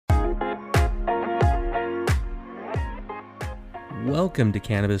Welcome to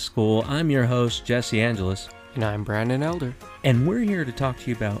Cannabis School. I'm your host, Jesse Angeles. And I'm Brandon Elder. And we're here to talk to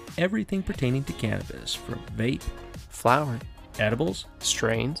you about everything pertaining to cannabis, from vape, flower, edibles,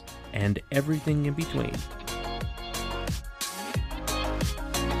 strains, and everything in between.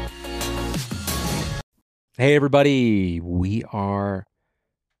 Hey everybody, we are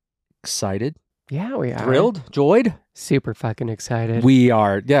excited. Yeah, we are. Thrilled? Joyed? Super fucking excited. We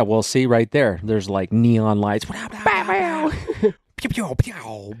are. Yeah, we'll see right there. There's like neon lights. Pew, pew,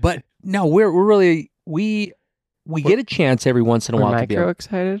 pew. But no, we're really, we get a chance every once in a while to be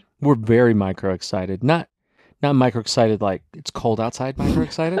excited. We're very micro excited. Not micro excited like it's cold outside micro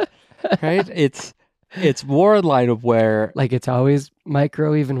excited, right? It's more in line of where like it's always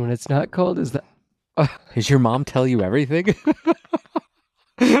micro even when it's not cold. Is that Does your mom tell you everything?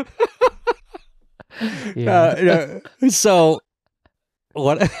 Yeah. So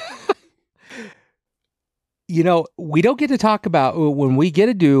what we don't get to talk about when we get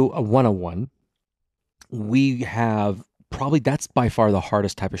to do a 101. We have probably that's by far the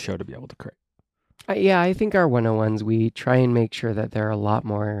hardest type of show to be able to create. Yeah, I think our 101s, we try and make sure that they're a lot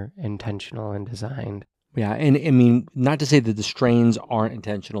more intentional and designed. Yeah, and I mean, not to say that the strains aren't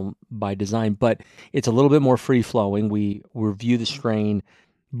intentional by design, but it's a little bit more free-flowing. We review the strain,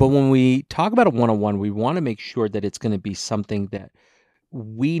 but when we talk about a 101, we want to make sure that it's going to be something that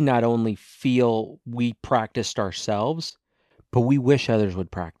we not only feel we practiced ourselves, but we wish others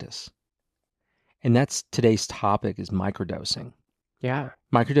would practice. And that's today's topic is microdosing. Yeah.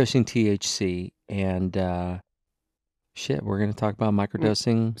 Microdosing THC and we're going to talk about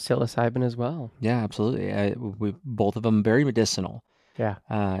microdosing. Psilocybin as well. Yeah, absolutely. We both of them very medicinal. Yeah.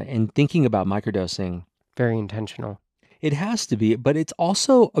 And thinking about microdosing. Very intentional. It has to be, but it's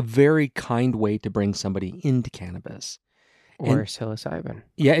also a very kind way to bring somebody into cannabis. Or psilocybin.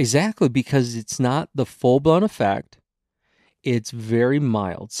 Yeah, exactly, because it's not the full-blown effect. It's very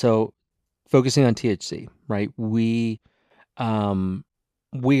mild. So focusing on THC, right? We're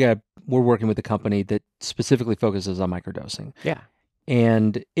working with a company that specifically focuses on microdosing. Yeah.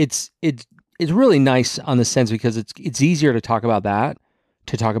 And it's really nice on the sense because it's easier to talk about that,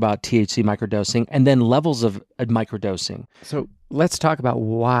 to talk about THC microdosing, and then levels of microdosing. So let's talk about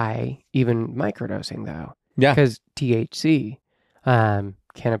why even microdosing, though. Yeah. Because THC,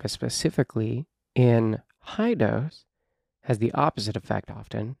 cannabis specifically, in high dose, has the opposite effect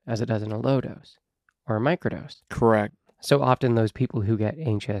often as it does in a low dose or a microdose. Correct. So often those people who get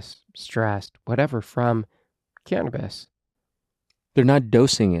anxious, stressed, whatever from cannabis, they're not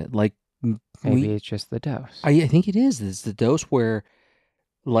dosing it. Like maybe it's just the dose. I think it is. It's the dose where,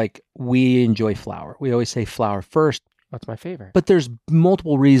 like, we enjoy flower. We always say flower first. That's my favorite. But there's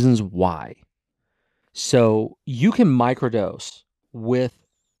multiple reasons why. So you can microdose with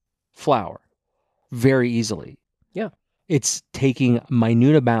flower very easily. Yeah. It's taking a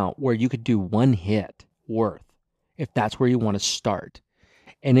minute amount where you could do one hit worth if that's where you want to start.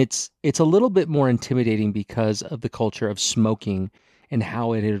 And it's a little bit more intimidating because of the culture of smoking and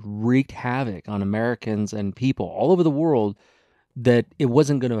how it had wreaked havoc on Americans and people all over the world that it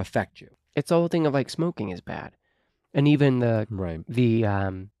wasn't going to affect you. It's the whole thing of like smoking is bad. And even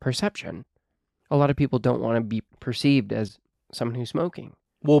the perception. A lot of people don't want to be perceived as someone who's smoking.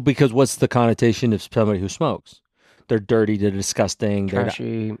 Well, because what's the connotation of somebody who smokes? They're dirty, they're disgusting.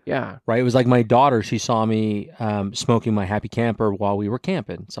 Trashy, yeah. Right? It was like my daughter, she saw me smoking my Happy Camper while we were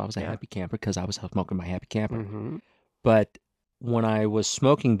camping. So I was a Happy Camper because I was smoking my Happy Camper. Mm-hmm. But when I was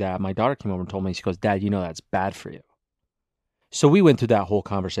smoking that, my daughter came over and told me, she goes, "Dad, you know that's bad for you." So we went through that whole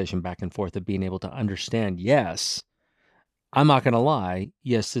conversation back and forth of being able to understand, yes, I'm not going to lie.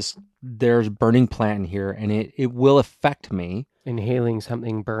 Yes, there's burning plant in here and it will affect me. Inhaling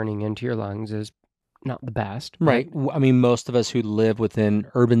something burning into your lungs is not the best. Right. I mean, most of us who live within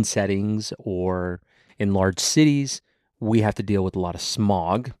urban settings or in large cities, we have to deal with a lot of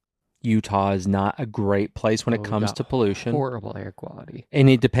smog. Utah is not a great place when it comes to pollution. Horrible air quality. And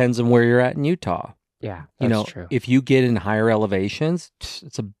it depends on where you're at in Utah. Yeah, that's true. If you get in higher elevations,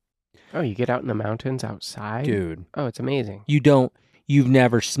 you get out in the mountains outside? Dude. Oh, it's amazing. You've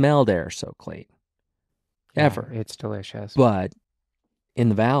never smelled air so clean. Ever. Yeah, it's delicious. But in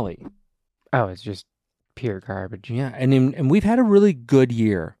the valley. Oh, it's just pure garbage. Yeah, and we've had a really good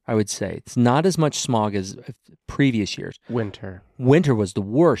year, I would say. It's not as much smog as previous years. Winter was the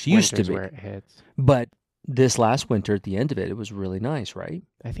worst. Used to be. where it hits. But this last winter, at the end of it, it was really nice, right?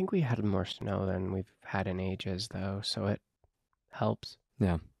 I think we had more snow than we've had in ages, though, so it helps.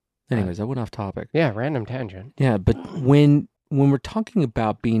 Yeah. Anyways, I went off topic. Yeah, random tangent. Yeah, but when we're talking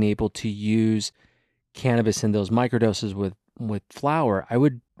about being able to use cannabis in those microdoses with flower, I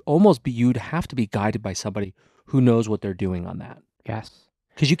would almost be, you'd have to be guided by somebody who knows what they're doing on that. Yes.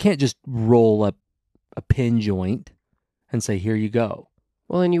 Because you can't just roll up a pin joint and say, here you go.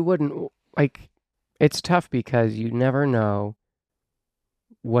 Well, and you wouldn't, like, it's tough because you never know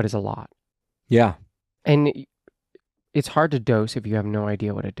what is a lot. Yeah. And it's hard to dose if you have no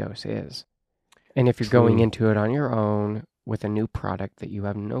idea what a dose is. And if you're going True. into it on your own with a new product that you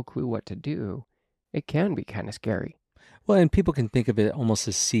have no clue what to do, it can be kind of scary. Well, and people can think of it almost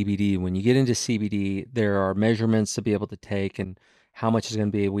as CBD. When you get into CBD, there are measurements to be able to take and how much is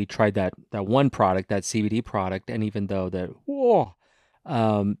going to be. We tried that one product, that CBD product, and even though it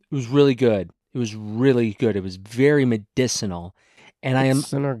was really good. It was really good. It was very medicinal. And I am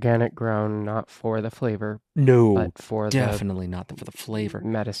It's an organic grown, not for the flavor, no, but for the definitely not for the flavor.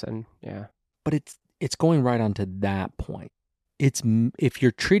 medicine. Yeah. But it's going right on to that point. If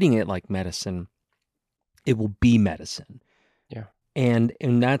you're treating it like medicine, it will be medicine. Yeah. And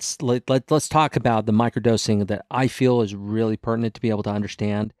that's let's talk about the microdosing that I feel is really pertinent to be able to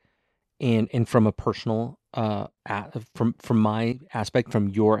understand, and from a personal from my aspect, from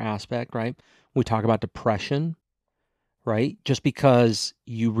your aspect, right? We talk about depression, right? Just because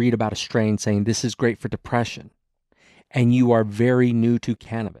you read about a strain saying this is great for depression, and you are very new to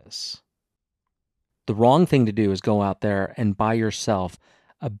cannabis, the wrong thing to do is go out there and buy yourself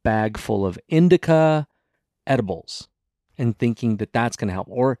a bag full of indica edibles and thinking that that's going to help,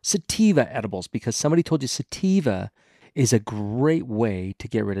 or sativa edibles because somebody told you sativa is a great way to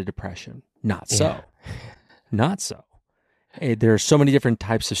get rid of depression. Not so. Yeah. Not so. There are so many different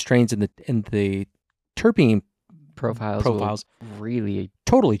types of strains in the terpene Profiles really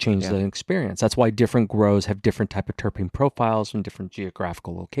totally change Yeah. the experience. That's why different grows have different type of terpene profiles from different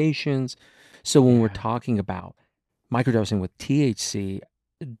geographical locations. So when we're Yeah. talking about microdosing with THC,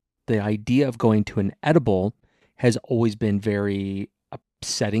 the idea of going to an edible has always been very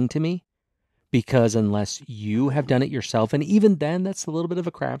upsetting to me, because unless you have done it yourself, and even then, that's a little bit of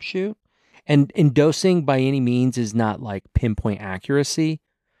a crapshoot. And dosing by any means is not like pinpoint accuracy,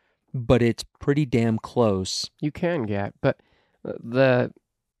 but it's pretty damn close. You can get, but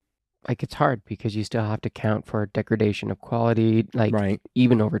it's hard because you still have to count for degradation of quality, like Right.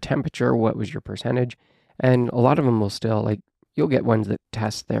 even over temperature, what was your percentage? And a lot of them will still, like, you'll get ones that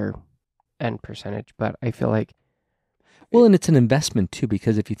test their end percentage, but I feel like, Well, and it's an investment too,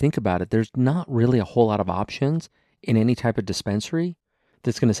 because if you think about it, there's not really a whole lot of options in any type of dispensary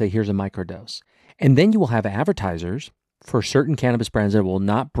that's going to say, here's a microdose. And then you will have advertisers for certain cannabis brands that will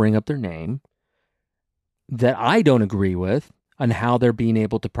not bring up their name, that I don't agree with, on how they're being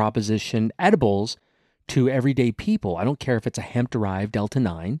able to proposition edibles to everyday people. I don't care if it's a hemp-derived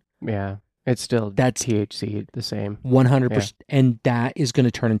Delta-9. yeah, it's still That's THC the same. 100%. And that is going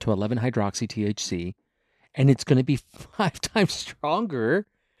to turn into 11-hydroxy-THC, and it's going to be 5 times stronger.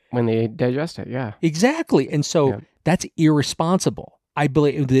 When they digest it, yeah. Exactly. And so Yeah. that's irresponsible. I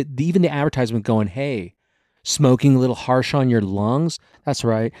believe that even the advertisement going, hey, smoking a little harsh on your lungs? That's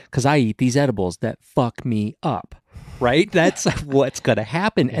right, because I eat these edibles that fuck me up, right? That's what's going to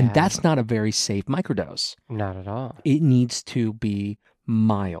happen. Yeah. And that's not a very safe microdose. Not at all. It needs to be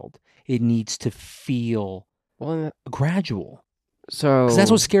mild. It needs to feel Well, gradual. so Because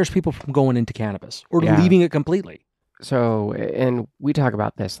that's what scares people from going into cannabis or Yeah. leaving it completely. So, and we talk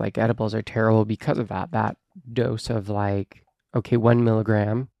about this, like edibles are terrible because of that dose of like, okay, 1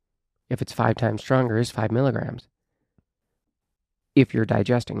 milligram, if it's 5 times stronger, is 5 milligrams. If you're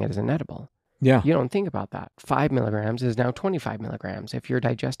digesting it as an edible, Yeah. you don't think about that. 5 milligrams is now 25 milligrams if you're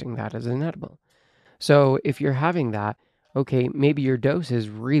digesting that as an edible. So if you're having that, okay, maybe your dose is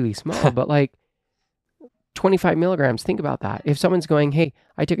really small, but like 25 milligrams, think about that. If someone's going, hey,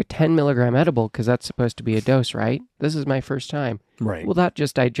 I took a 10 milligram edible because that's supposed to be a dose, right? This is my first time. Right. Well, that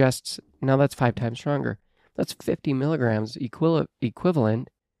just digests. Now that's 5 times stronger. That's 50 milligrams equivalent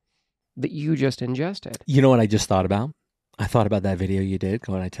that you just ingested. You know what I just thought about? I thought about that video you did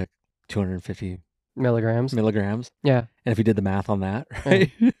when I took 250 Milligrams. milligrams. Yeah. And if you did the math on that,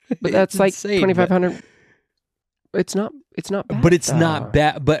 right? But that's It's like insane, 2,500. It's not bad. But it's not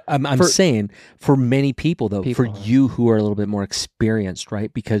bad. But I'm saying for many people, though, for People. you who are a little bit more experienced,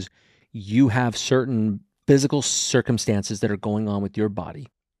 right? Because you have certain physical circumstances that are going on with your body,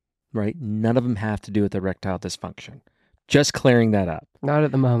 right? None of them have to do with erectile dysfunction. Just clearing that up. Not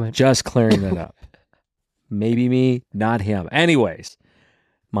at the moment. Just clearing that up. Maybe me, not him. Anyways,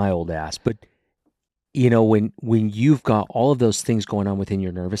 my old ass. But, you know, when you've got all of those things going on within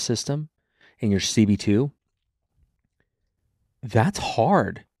your nervous system and your CB2, that's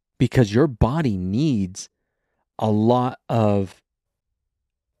hard because your body needs a lot of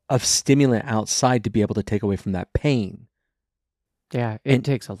stimulant outside to be able to take away from that pain. Yeah, it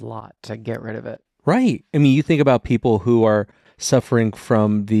takes a lot to get rid of it. Right. I mean, you think about people who are suffering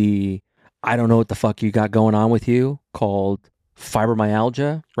from the I don't know what the fuck you got going on with you called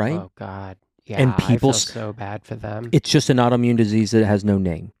fibromyalgia, right? Oh God. And Yeah, I people, feel so bad for them. it's just an autoimmune disease that has no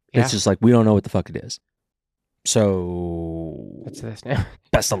name. It's Yeah. just like, we don't know what the fuck it is. So, What's this now?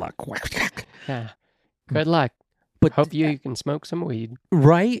 best of luck. Yeah. Good luck. But Hope you can smoke some weed.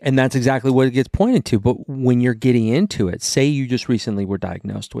 right, and that's exactly what it gets pointed to. But when you're getting into it, say you just recently were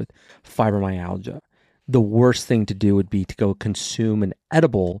diagnosed with fibromyalgia, the worst thing to do would be to go consume an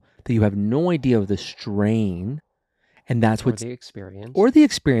edible that you have no idea of the strain, and that's Or what's the experience. or the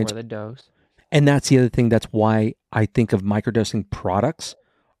experience. Or the dose. And that's the other thing. That's why I think of microdosing products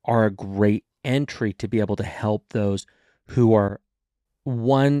are a great entry to be able to help those who are,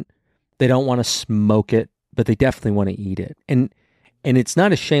 one, they don't want to smoke it, but they definitely want to eat it. And it's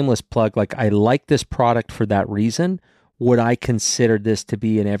not a shameless plug. Like, I like this product for that reason. Would I consider this to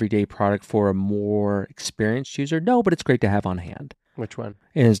be an everyday product for a more experienced user? No, but it's great to have on hand. Which one?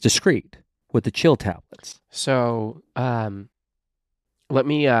 And it's discreet with the chill tablets. So, let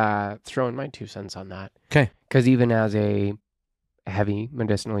me throw in my 2 cents on that. Okay. Because even as a heavy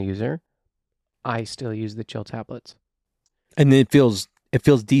medicinal user, I still use the chill tablets. And it feels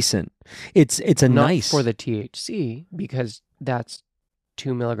decent. It's a Not nice for the THC, because that's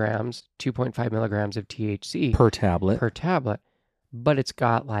 2 milligrams, 2.5 milligrams of THC per tablet. per tablet. But it's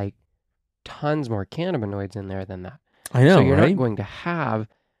got like tons more cannabinoids in there than that. I know, so you're right? not going to have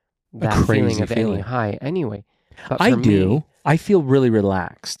that crazy feeling of any feeling. high anyway. But I for do. me, I feel really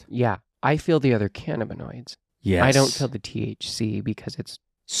relaxed. yeah, I feel the other cannabinoids. Yes. I don't feel the THC because it's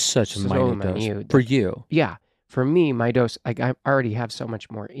such a so minute dose minute for that- you. yeah. For me, my dose, like, I already have so much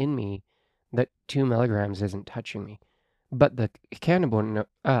more in me that 2 milligrams isn't touching me. But the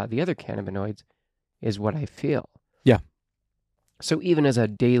the other cannabinoids is what I feel. Yeah. So even as a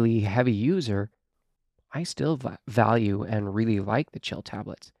daily heavy user, I still value and really like the chill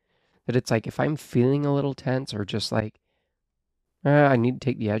tablets. That it's like, if I'm feeling a little tense or just like, I need to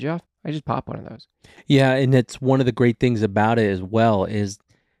take the edge off, I just pop one of those. Yeah, and it's one of the great things about it as well is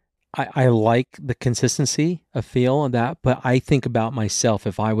I like the consistency of feel of that, but I think about myself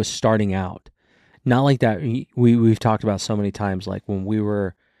if I was starting out. Not like that. We've talked about so many times, like when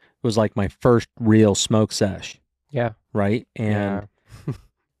it was like my first real smoke sesh, Yeah. right? And Yeah.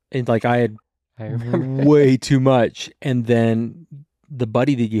 it's like I had I remember. way too much. And then the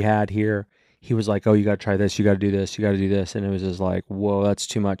buddy that you had here, he was like, "Oh, you got to try this. You got to do this. You got to do this." And it was just like, "Whoa, that's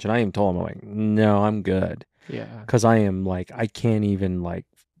too much." And I even told him, I'm like, "No, I'm good." Yeah. Because I am like, I can't even like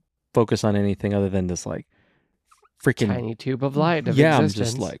focus on anything other than this like freaking Tiny tube of light of yeah. existence.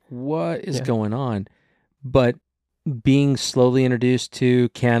 I'm just like, what is Yeah. going on? But being slowly introduced to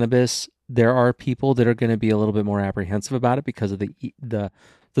cannabis, there are people that are going to be a little bit more apprehensive about it because of the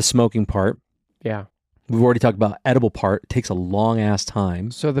smoking part. Yeah. We've already talked about edible part. It takes a long ass time.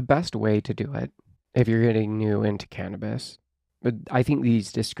 So the best way to do it, if you're getting new into cannabis, but I think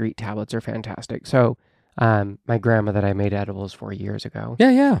these discrete tablets are fantastic. So my grandma that I made edibles for years ago,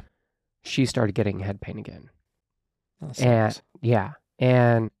 Yeah. she started getting head pain again. That And sucks. yeah,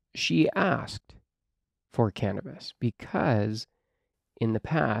 and she asked for cannabis because in the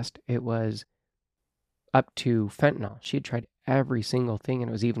past it was up to fentanyl. She had tried every single thing, and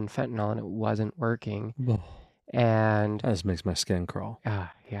it was even fentanyl, and it wasn't working. Oh, And that just makes my skin crawl.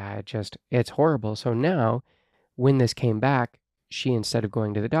 yeah, it's horrible. So now, when this came back, she, instead of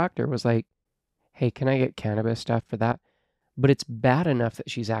going to the doctor, was like, "Hey, can I get cannabis stuff for that?" But it's bad enough that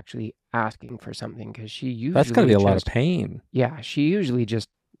she's actually asking for something, because she usually That's got to be a lot of just- pain. Yeah, she usually just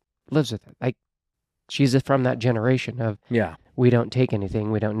lives with it. Like, she's from that generation of, Yeah. we don't take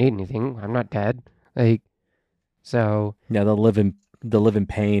anything, we don't need anything. I'm not dead. Like, so Yeah, they'll live in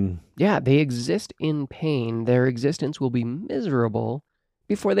pain. yeah, they exist in pain. Their existence will be miserable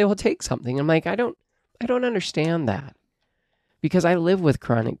before they will take something. I'm like, I don't understand that, because I live with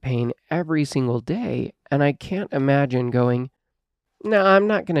chronic pain every single day, and I can't imagine going, no, I'm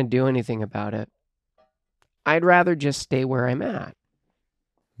not going to do anything about it. I'd rather just stay where I'm at.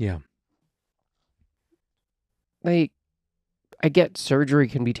 Yeah. Like, I get surgery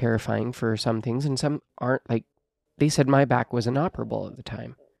can be terrifying for some things, and some aren't. Like, they said my back was inoperable at the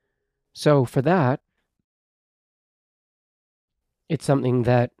time. So for that, it's something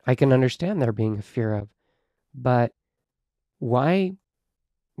that I can understand there being a fear of. But why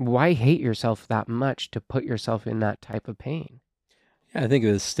hate yourself that much to put yourself in that type of pain? Yeah, I think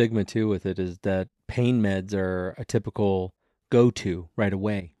the stigma too with it is that pain meds are a typical go-to right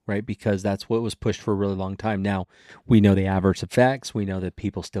away, right? Because that's what was pushed for a really long time. Now, we know the adverse effects. We know that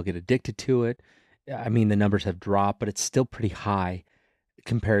people still get addicted to it. I mean, the numbers have dropped, but it's still pretty high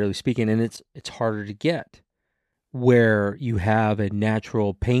comparatively speaking, and it's harder to get. where you have a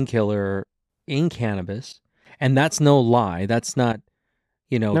natural painkiller in cannabis, and that's no lie. That's not,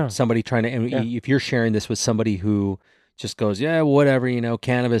 No. somebody trying to, and Yeah. if you're sharing this with somebody who just goes, yeah, whatever,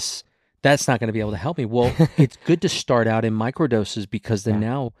 cannabis, that's not going to be able to help me. Well, it's good to start out in microdoses because then Yeah.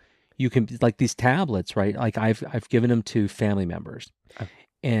 now you can, like these tablets, right? Like I've given them to family members, Oh,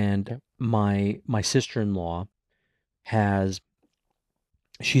 and yeah. my sister-in-law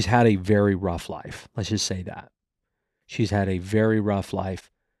she's had a very rough life. Let's just say that. She's had a very rough life.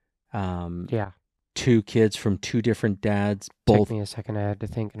 Um, Yeah. two kids from two different dads, Took both. me a second. I had to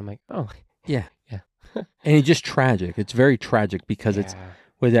think, and I'm like, oh, Yeah. yeah. And it's just tragic. It's very tragic because it's Yeah.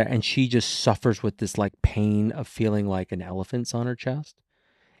 with that. And she just suffers with this like pain of feeling like an elephant's on her chest.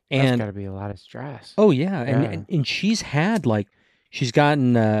 That's And got to be a lot of stress. oh, yeah. And, Yeah. and, and she's had like, she's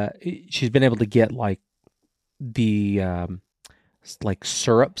been able to get like the, like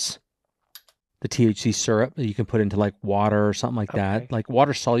syrups, the THC syrup that you can put into like water or something like Okay. that, like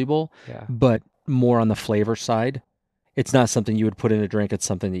water soluble, Yeah. but more on the flavor side. It's not something you would put in a drink. It's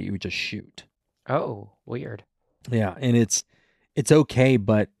something that you would just shoot. Oh, weird. Yeah, and it's okay,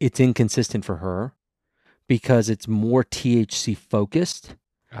 but it's inconsistent for her because it's more THC focused,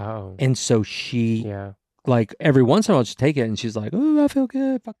 Oh. and so she Yeah. like every once in a while she'll take it and she's like, "Oh, I feel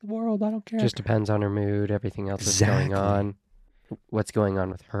good. Fuck the world. I don't care." Just depends on her mood. Everything else is going Exactly. on. What's going on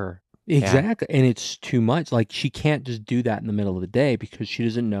with her? Exactly. And it's too much. Like she can't just do that in the middle of the day because she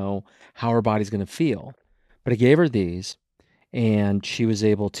doesn't know how her body's going to feel. But I gave her these and she was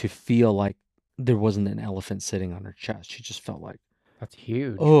able to feel like there wasn't an elephant sitting on her chest. She just felt like, That's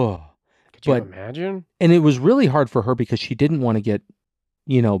huge. oh, Could you but, imagine? and it was really hard for her because she didn't want to get,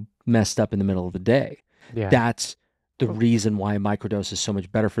 messed up in the middle of the day. Yeah. That's the Oh. reason why microdose is so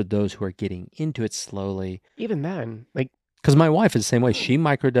much better for those who are getting into it slowly. Even then, like, Because my wife is the same way. She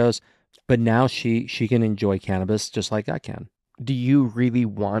microdosed, but now she can enjoy cannabis just like I can. do you really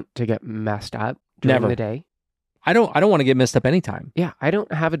want to get messed up during Never. the day? I don't want to get messed up anytime. Yeah, I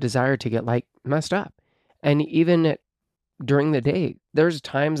don't have a desire to get like messed up. And even during the day, there's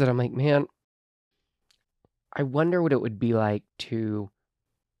times that I'm like, man, I wonder what it would be like to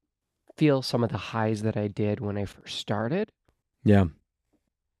feel some of the highs that I did when I first started. Yeah.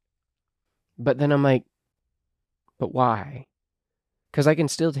 But then I'm like, but why? Because I can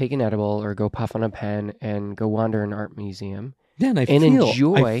still take an edible or go puff on a pen and go wander an art museum. Yeah, and I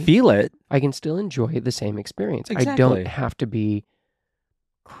enjoy. feel it. I can still enjoy the same experience. I Exactly. don't have to be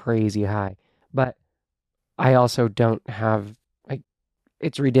crazy high. But I also don't have, like,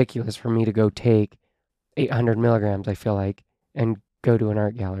 it's ridiculous for me to go take 800 milligrams, I feel like, and go to an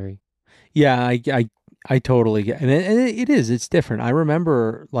art gallery. Yeah, I totally get, and it is. It's different. I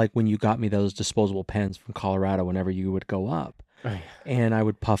remember like when you got me those disposable pens from Colorado. Whenever you would go up, Oh, yeah. and I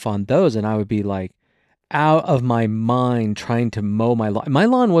would puff on those, and I would be like out of my mind trying to mow my lawn. My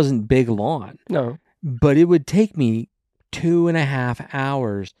lawn wasn't big lawn, No. but it would take me 2.5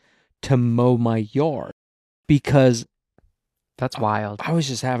 hours to mow my yard because That's wild. I was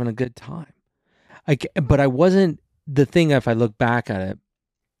just having a good time. But I wasn't the thing. If I look back at it,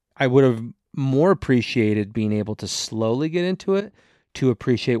 I would have more appreciated being able to slowly get into it to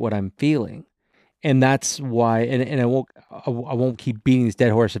appreciate what I'm feeling. And that's why, and I won't keep beating this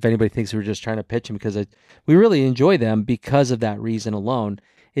dead horse if anybody thinks we're just trying to pitch them, because we really enjoy them because of that reason alone,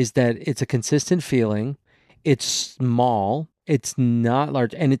 is that it's a consistent feeling. It's small. It's not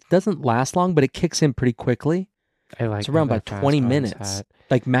large, and it doesn't last long, but it kicks in pretty quickly. I like It's around that about fast 20 onset. minutes,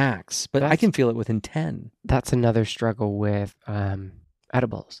 like max, but I can feel it within 10. That's another struggle with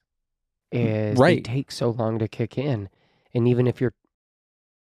edibles. Is they Right. take so long to kick in. And even if you're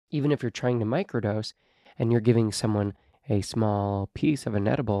trying to microdose and you're giving someone a small piece of an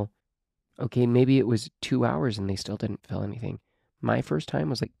edible, okay, maybe it was 2 hours and they still didn't feel anything. My first time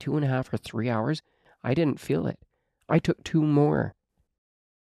was like 2.5 or 3 hours. I didn't feel it. I took 2 more.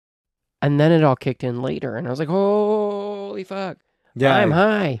 And then it all kicked in later. And I was like, holy fuck. Yeah. I'm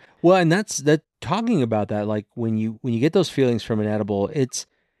high. Well, and that's talking about that, like when you get those feelings from an edible,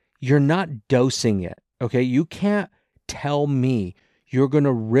 you're not dosing it. Okay. You can't tell me you're going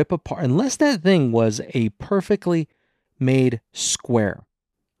to rip apart, unless that thing was a perfectly made square,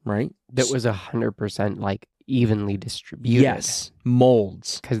 right? That was 100% like evenly distributed. Yes.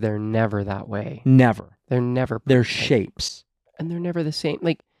 Molds. Because they're never that way. Never. They're never They're perfect. shapes. And they're never the same.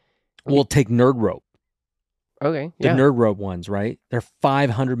 Like, We'll take Nerd Rope. okay. The Yeah. Nerd Rope ones, right? They're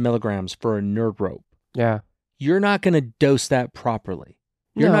 500 milligrams for a Nerd Rope. Yeah. You're not going to dose that properly.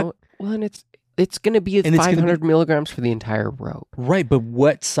 You're no. not. Well, and it's It's going to be And it's going to be 500 milligrams for the entire rope. right, but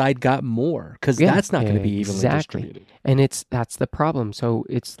what side got more? Because Yeah, that's not going to be evenly exactly. distributed. And that's the problem. So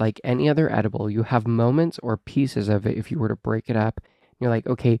it's like any other edible. You have moments or pieces of it. If you were to break it up, you're like,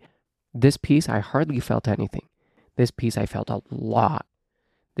 okay, this piece I hardly felt anything. This piece I felt a lot.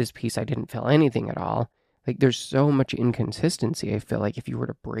 This piece I didn't feel anything at all. Like there's so much inconsistency. I feel like if you were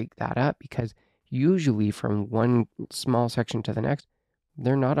to break that up, because usually from one small section to the next,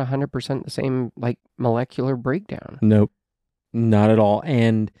 they're not 100% the same like molecular breakdown. Nope, not at all.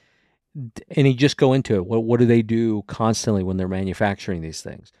 And you just go into it. What do they do constantly when they're manufacturing these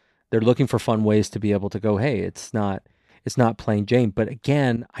things? They're looking for fun ways to be able to go, hey, it's not plain Jane. But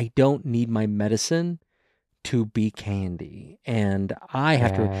again, I don't need my medicine to be candy. And I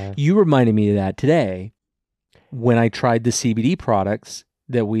have to, Yeah. you reminded me of that today when I tried the CBD products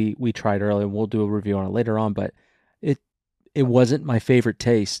that we tried earlier. We'll do a review on it later on, but it it wasn't my favorite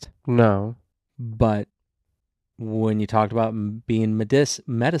taste. No. But when you talked about being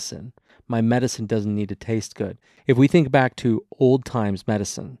medicine, my medicine doesn't need to taste good. If we think back to old times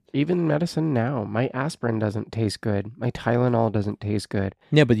medicine, Even medicine now, my aspirin doesn't taste good. My Tylenol doesn't taste good.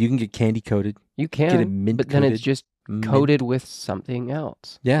 yeah, but you can get candy coated, You get it can, mint but then it's coated, just coated with something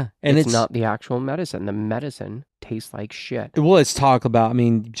else. yeah, and It's not the actual medicine. The medicine tastes like shit. well, let's talk about. I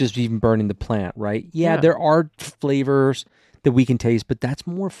mean, just even burning the plant, right? Yeah, Yeah. there are flavors that we can taste, but that's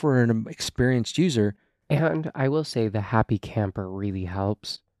more for an experienced user. And I will say the Happy Camper really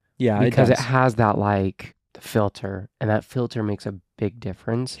helps Yeah, because it it does. has that like the filter, and that filter makes a big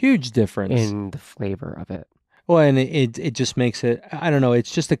difference Huge difference. in the flavor of it. Well, and it just makes it. I don't know.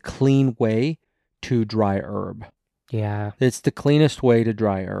 It's just a clean way to dry herb. Yeah. It's the cleanest way to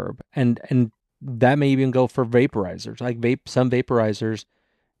dry herb, and that may even go for vaporizers. Like some vaporizers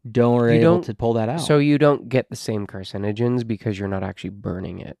don't are You able don't to pull that out. So you don't get the same carcinogens because you're not actually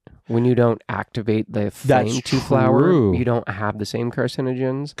burning it. When you don't activate the flame to flower, true. you don't have the same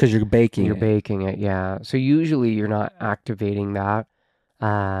carcinogens. Because you're baking You're it. baking it, yeah. So usually you're not activating that.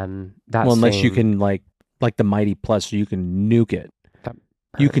 That Well, unless you same can like the Mighty Plus, you can nuke it. that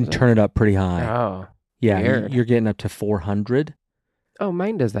You can burns it. turn it up pretty high. Oh, Yeah, weird. you're getting up to 400. Oh,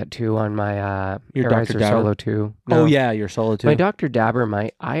 mine does that too on my Your Dr. Airizer Dabber? Solo 2. Oh No. yeah, your solo too. My Dr. Dabber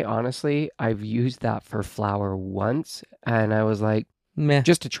might. I honestly, I've used that for flour once, and I was like, Meh.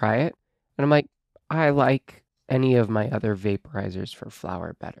 just to try it. And I'm like, I like any of my other vaporizers for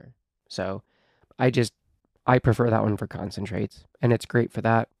flour better. So I prefer that one for concentrates, and it's great for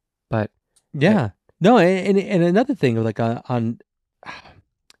that. But Yeah. No, and another thing, like on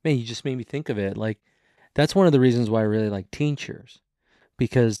man, you just made me think of it. Like that's one of the reasons why I really like tinctures,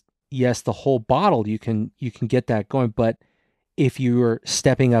 because yes, the whole bottle you can get that going, but if you're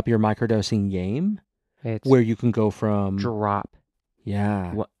stepping up your microdosing game, it's where you can go from drop.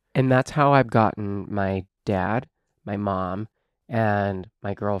 yeah, And that's how I've gotten my dad, my mom, and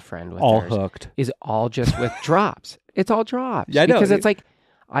my girlfriend with all theirs, hooked. is all just with drops. It's all drops. Yeah, I know. Because it's like,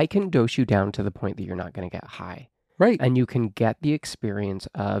 I can dose you down to the point that you're not going to get high. Right. And you can get the experience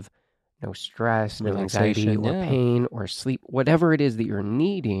of no stress, no anxiety, Relaxation, or yeah. pain, or sleep, whatever it is that you're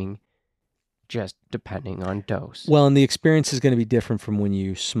needing, just depending on dose. Well, and the experience is going to be different from when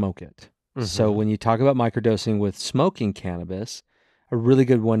you smoke it. So Mhm. when you talk about microdosing with smoking cannabis, a really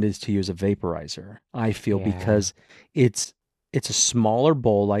good one is to use a vaporizer, I feel, Yeah. because it's a smaller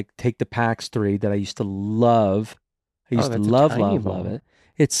bowl. Like take the PAX 3 that I used to love. I used to that's a love tiny love bowl. it.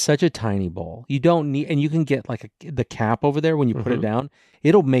 It's such a tiny bowl. You don't need, and you can get like the cap over there when you put it Mhm. down.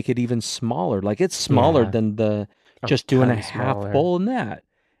 It'll make it even smaller. Like it's smaller Yeah. than the A just doing a ton half smaller. bowl in that.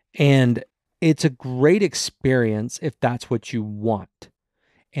 And it's a great experience if that's what you want.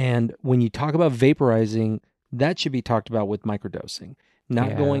 And when you talk about vaporizing, that should be talked about with microdosing, not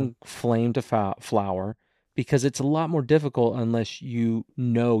Yeah. going flame to flower, because it's a lot more difficult unless you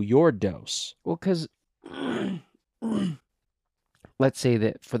know your dose. Well, because let's say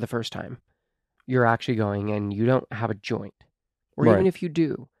that for the first time, you're actually going and you don't have a joint. Or even Right. if you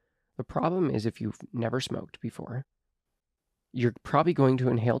do, the problem is if you've never smoked before, you're probably going to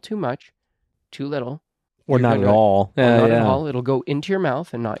inhale too much, too little, Or You're not at gonna- all. or not at Yeah. all. It'll go into your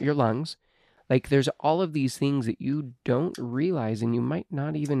mouth and not your lungs. Like there's all of these things that you don't realize and you might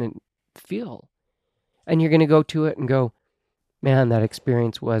not even feel. And you're going to go to it and go, man, that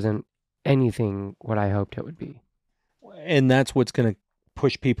experience wasn't anything what I hoped it would be. And that's what's going to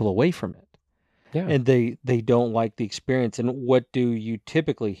push people away from it. Yeah. And they don't like the experience. And what do you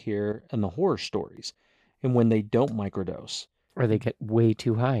typically hear in the horror stories? And when they don't microdose, Or they get way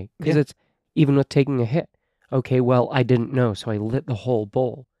too high. Because Yeah. it's even with taking a hit. Okay, well, I didn't know, so I lit the whole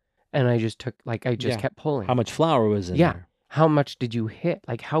bowl. And I just took, I just Yeah. kept pulling. how much flour was in Yeah. there? how much did you hit?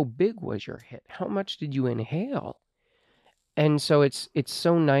 Like, how big was your hit? How much did you inhale? And so it's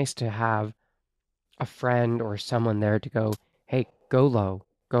so nice to have a friend or someone there to go, hey, go low,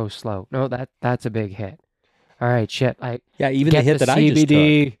 go slow. No, that's a big hit. All right, shit. Like, Yeah, even the get the hit that I just took.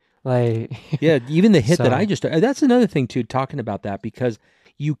 CBD. Like, Yeah, even the hit that I so, just took. That's another thing too, talking about that, because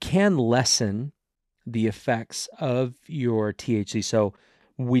you can lessen the effects of your THC. So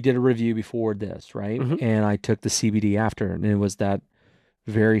we did a review before this, right? mhm. And I took the CBD after, and it was that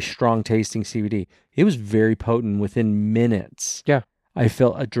very strong tasting CBD. It was very potent. Within minutes, Yeah, I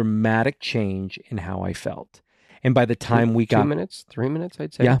felt a dramatic change in how I felt. And by the two time we two got, minutes, 3 minutes,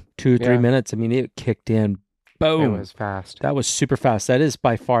 I'd say. yeah, 2 or 3 Yeah, minutes, I mean, it kicked in. it Boom. was fast. That was super fast. That is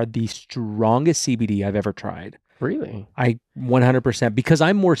by far the strongest CBD I've ever tried. Really? I 100%, because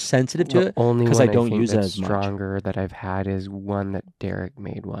I'm more sensitive to The it only because I one I don't think use it that's as much. stronger that I've had is one that Derek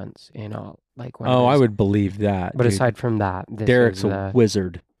made once in all, like one of Oh, I his. would believe that, But dude. aside from that, this is Derek's a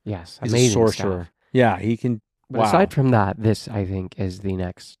wizard. yes, He's a amazing stuff. sorcerer. Yeah, he can. But aside Wow. from that, this I think is the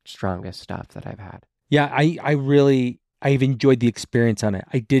next strongest stuff that I've had. Yeah, I've enjoyed the experience on it.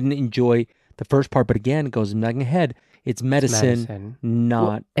 I didn't enjoy the first part, but again, it goes nothing ahead. It's It's medicine, medicine. Well,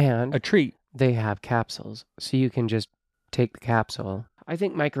 not and a treat. they have capsules, so you can just take the capsule. I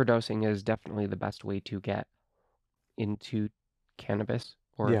think microdosing is definitely the best way to get into cannabis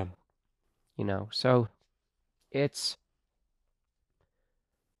or, Yeah. so it's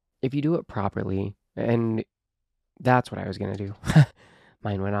if you do it properly, and that's what I was going to do.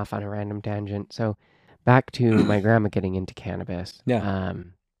 Mine went off on a random tangent. So back to my grandma getting into cannabis. Yeah.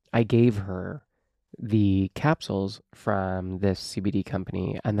 I gave her the capsules from this CBD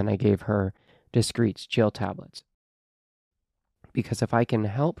company, and then I gave her discreet chill tablets. Because if I can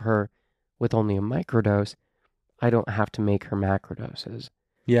help her with only a microdose, I don't have to make her macrodoses.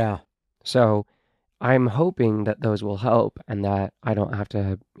 Yeah. So I'm hoping that those will help and that I don't have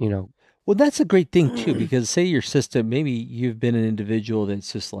to, Well, that's a great thing too, because say your system, maybe you've been an individual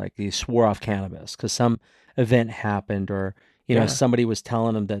that's just like you swore off cannabis because some event happened, or yeah. somebody was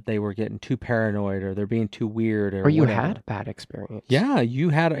telling them that they were getting too paranoid or they're being too weird Or or you had whatever. a bad experience. Yeah, you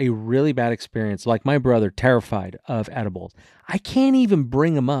had a really bad experience. Like my brother, terrified of edibles. I can't even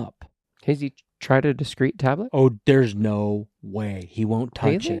bring him up. Has he tried a discreet tablet? Oh, there's no way. He won't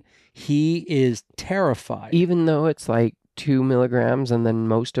touch Really? it. He is terrified. Even though it's like 2 milligrams and then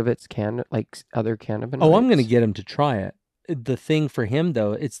most of it's other Oh, I'm going to cannabinoids. get him to try it. The thing for him,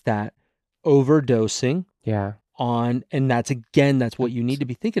 though, it's that overdosing Yeah. and that's what you need to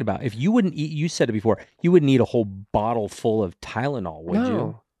be thinking about. If you wouldn't eat, you said it before, you wouldn't eat a whole bottle full of Tylenol, would you?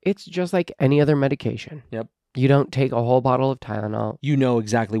 No, it's just like any other medication. Yep. You don't take a whole bottle of Tylenol. You know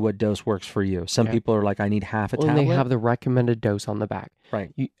exactly what dose works for you. Some Yeah. people are like, I need half a Well, and they tablet. have the recommended dose on the back.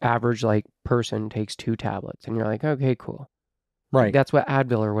 Right. You average person takes 2 tablets, and you're like, okay, cool. Like, Right. that's what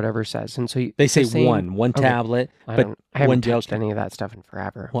Advil or whatever says. And so They it's the say same. one Okay, tablet, I but haven't one gel. touched any of that stuff in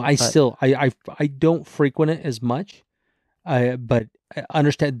forever. Well, I But still, I don't frequent it as much. But I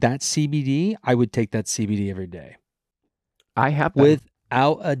understand that CBD, I would take that CBD every day. I have been.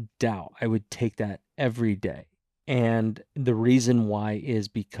 Without a doubt, I would take that every day. And the reason why is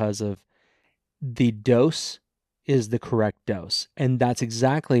because of the dose is the correct dose. And that's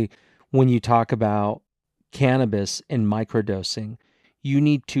exactly when you talk about cannabis and microdosing, you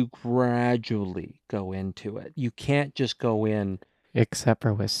need to gradually go into it. You can't just go in. Except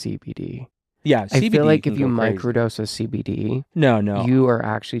for with CBD. Yeah, I feel CBD, you like can if you go crazy. microdose a CBD, No. you are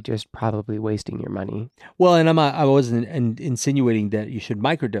actually just probably wasting your money. Well, and I wasn't insinuating that you should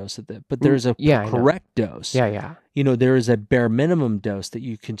microdose it, but there's a Yeah, I know. correct dose. Yeah. There is a bare minimum dose that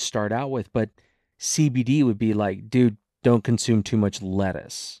you can start out with, but CBD would be like, dude, don't consume too much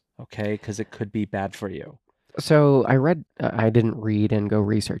lettuce, okay? Because it could be bad for you. So I didn't read and go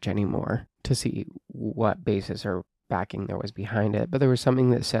research anymore to see what basis or backing there was behind it, but there was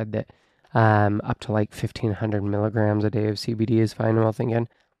something that said that up to like 1,500 milligrams a day of CBD is fine. I'm thinking,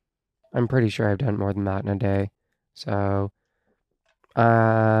 I'm pretty sure I've done more than that in a day. So,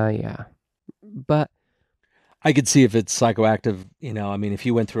 yeah. But I could see if it's psychoactive, I mean, if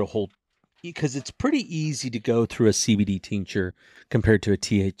you went through a whole, because it's pretty easy to go through a CBD tincture compared to a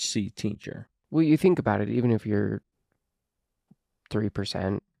THC tincture. well, you think about it, even if you're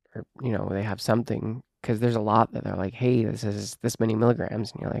 3% or, they have something, because there's a lot that they're like, hey, this is this many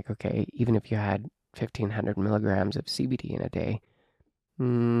milligrams. And you're like, okay, even if you had 1,500 milligrams of CBD in a day,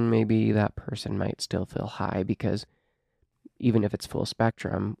 maybe that person might still feel high because even if it's full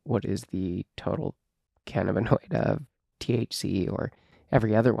spectrum, what is the total cannabinoid of THC or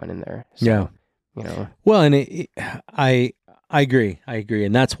every other one in there? So, Yeah. Well, and I agree,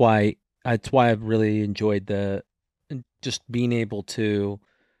 and that's why I've really enjoyed just being able to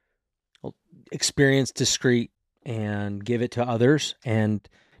experience discreet and give it to others, and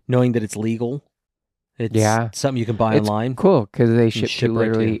knowing that it's legal. It's Yeah. something you can buy It's online cool because they and ship ship to right to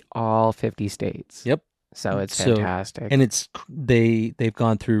you. literally all 50 states. Yep. So it's So, fantastic. and they've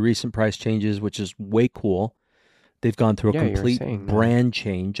gone through recent price changes, which is way cool. They've gone through a Yeah, you were complete saying that. brand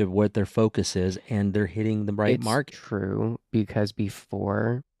change of what their focus is, and they're hitting the right It's market. true because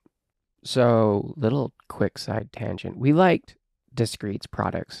before, so little quick side tangent. We liked Discreet's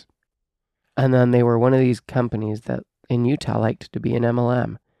products. And then they were one of these companies that in Utah liked to be an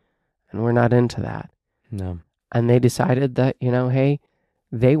MLM. And we're not into that. No. And they decided that, hey,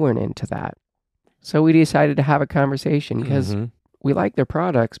 they weren't into that. So we decided to have a conversation because we like their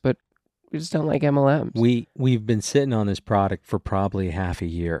products, but we just don't like MLMs. We've been sitting on this product for probably half a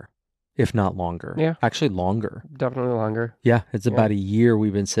year, if not longer. Yeah. Actually longer. Definitely longer. Yeah, it's about a year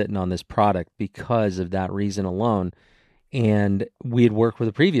we've been sitting on this product because of that reason alone. And we had worked with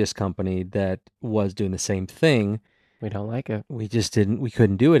a previous company that was doing the same thing. We don't like it. We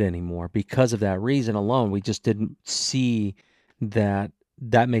couldn't do it anymore because of that reason alone. We just didn't see that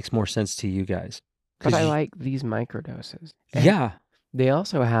makes more sense to you guys. But I like these microdoses. Yeah. They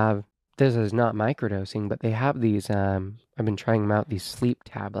also have, this is not microdosing, but they have these, I've been trying them out, these sleep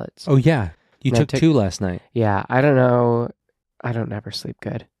tablets. Oh, yeah. You took 2 last night. Yeah. I don't know. I don't ever sleep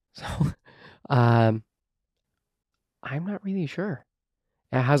good. So, I'm not really sure.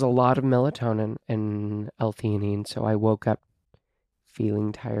 It has a lot of melatonin and L-theanine, so I woke up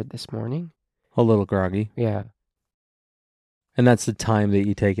feeling tired this morning. A little groggy. Yeah. And that's the time that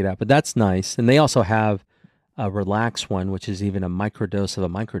you take it out. But that's nice. And they also have a relax one, which is even a microdose of a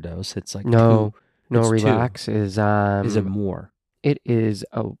microdose. It's like relax 2. is Is it more? It is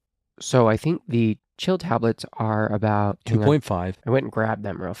so I think the chill tablets are about 2.5. I went and grabbed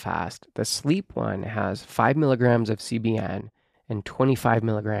them real fast. The sleep one has 5 milligrams of CBN and 25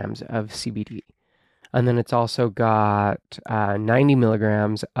 milligrams of CBD. And then it's also got 90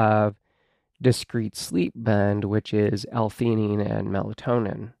 milligrams of discrete sleep blend, which is L-theanine and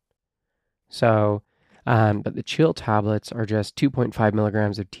melatonin. So, but the chill tablets are just 2.5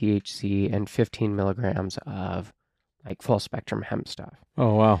 milligrams of THC and 15 milligrams of like full spectrum hemp stuff.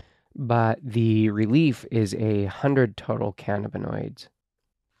 Oh, wow. But the relief is 100 total cannabinoids.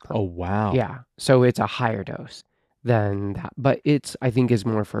 Oh, wow. Yeah. So it's a higher dose than that. But I think is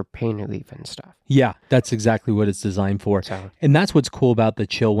more for pain relief and stuff. Yeah, that's exactly what it's designed for. So, and that's what's cool about the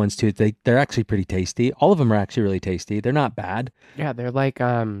chill ones too. They're actually pretty tasty. All of them are actually really tasty. They're not bad. Yeah, they're like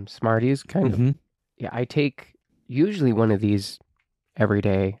Smarties kind of. Yeah, I take usually one of these every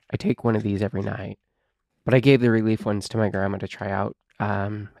day. I take one of these every night. But I gave the relief ones to my grandma to try out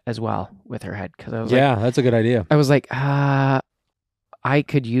as well with her head because I was that's a good idea. I was like, I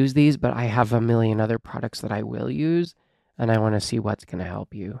could use these, but I have a million other products that I will use, and I want to see what's going to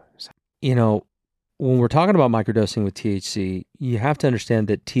help you. So. When we're talking about microdosing with THC, you have to understand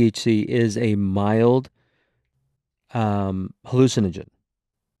that THC is a mild hallucinogen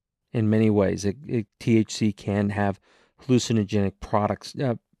in many ways. THC can have hallucinogenic products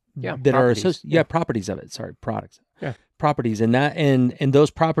that properties. are associated. Properties of it. Sorry, products. Yeah, properties, and that and those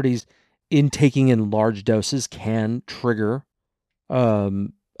properties in taking in large doses can trigger a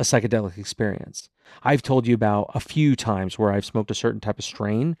psychedelic experience. I've told you about a few times where I've smoked a certain type of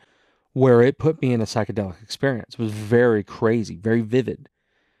strain where it put me in a psychedelic experience. It was very crazy, very vivid.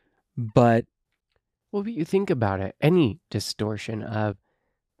 But you think about it, any distortion of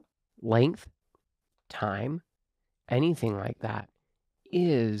length, time, anything like that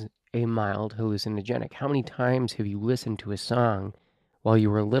is a mild hallucinogenic. How many times have you listened to a song while you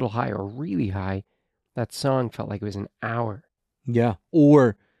were a little high or really high? That song felt like it was an hour. Yeah.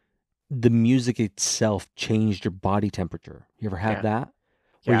 Or the music itself changed your body temperature. You ever had that?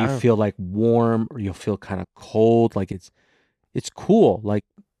 Where you feel like warm or you'll feel kind of cold. Like it's cool. Like,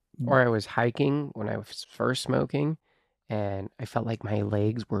 or I was hiking when I was first smoking and I felt like my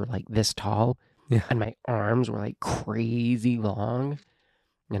legs were like this tall and my arms were like crazy long.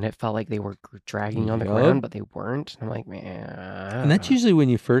 And it felt like they were dragging on the ground, but they weren't. I'm like, man. And that's usually when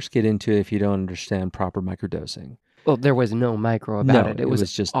you first get into it if you don't understand proper microdosing. Well, there was no micro about it. It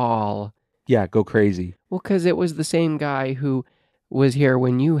was just all. Yeah, go crazy. Well, because it was the same guy who was here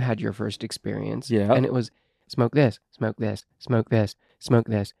when you had your first experience. Yeah. And it was smoke this, smoke this, smoke this, smoke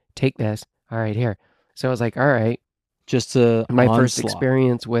this, take this. All right, here. So I was like, all right. Just my first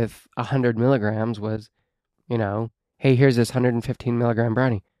experience with 100 milligrams was, hey, here's this 115 milligram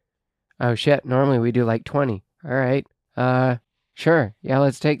brownie. Oh, shit. Normally we do like 20. All right. Sure. Yeah,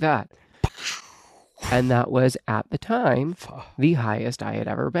 let's take that. And that was, at the time, the highest I had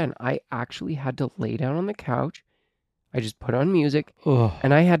ever been. I actually had to lay down on the couch. I just put on music Ugh.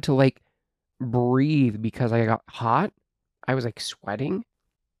 and I had to like breathe because I got hot. I was like sweating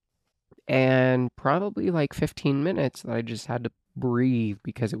and probably like 15 minutes that I just had to breathe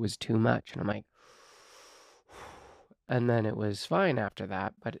because it was too much. And I'm like, and then it was fine after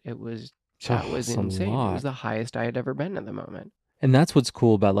that, but that was It's a insane. It was lot. the highest I had ever been at the moment. And that's what's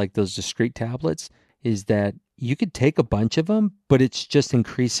cool about like those discrete tablets is that you could take a bunch of them, but it's just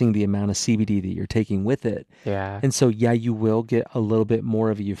increasing the amount of CBD that you're taking with it. Yeah, And so, yeah, you will get a little bit more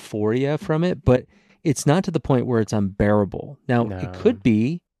of a euphoria from it, but it's not to the point where it's unbearable. Now, it no. could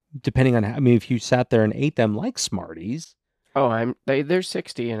be, depending on how, I mean, if you sat there and ate them like Smarties, Oh, they're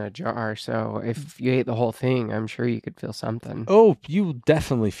 60 in a jar, so if you ate the whole thing, I'm sure you could feel something. oh, you will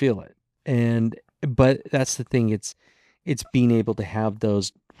definitely feel it. And, but that's the thing, it's being able to have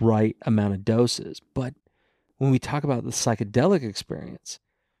those right amount of doses. But when we talk about the psychedelic experience,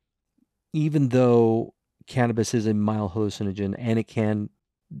 even though cannabis is a mild hallucinogen and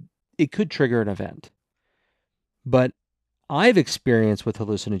it could trigger an event. But I've experienced with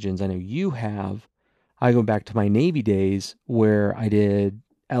hallucinogens, I know you have. I go back to my Navy days where I did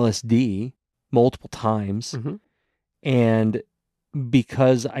LSD multiple times. Hmm. And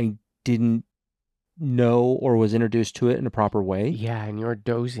because I didn't know or was introduced to it in a proper way, Yeah, and your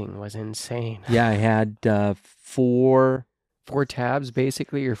dosing was insane. yeah, I had four, 4 tabs,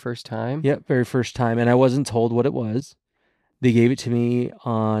 basically, your first time. yep, very first time. And I wasn't told what it was. They gave it to me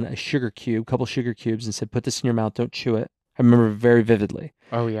on a sugar cube, couple sugar cubes, and said, put this in your mouth, don't chew it. I remember very vividly.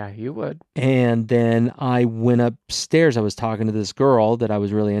 Oh, yeah, you would. And then I went upstairs. I was talking to this girl that I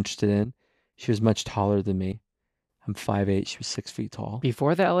was really interested in. She was much taller than me. I'm 5'8". She was 6 feet tall.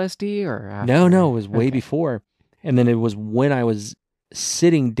 Before the LSD or No, after? no, it was way Okay. before. And then it was when I was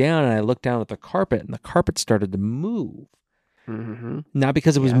sitting down and I looked down at the carpet and the carpet started to move. Mm-hmm. Not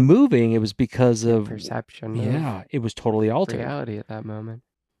because it was Yeah. moving, it was because Your of, perception yeah, it was totally of altered. reality at that moment.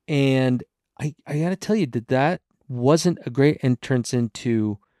 And I got to tell you that wasn't a great entrance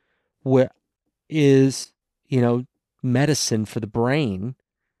into what is, you know, medicine for the brain.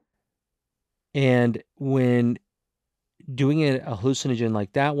 And when doing a hallucinogen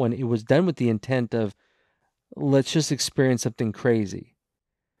like that one, it was done with the intent of let's just experience something crazy.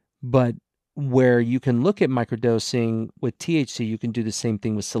 But where you can look at microdosing with THC, you can do the same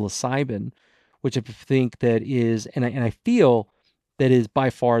thing with psilocybin, which I think that is, and I feel that is by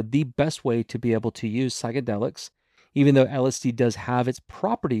far the best way to be able to use psychedelics, even though LSD does have its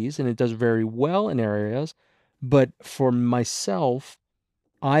properties and it does very well in areas. But for myself,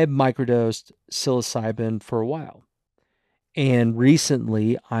 I microdosed psilocybin for a while. And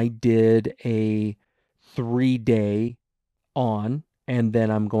recently I did a 3 day on, and then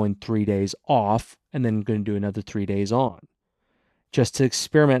I'm going 3 days off, and then going to do another 3 days on just to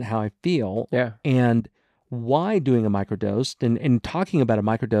experiment how I feel. Yeah. And why doing a microdose and talking about a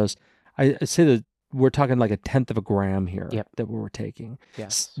microdose, I say that we're talking like a tenth of a gram here Yep. that we're taking,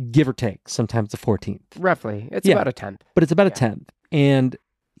 Yes. give or take, sometimes the 14th. Roughly. It's Yeah. about a tenth. But it's about a Yeah. tenth. And,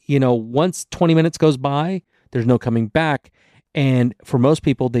 you know, once 20 minutes goes by, there's no coming back. And for most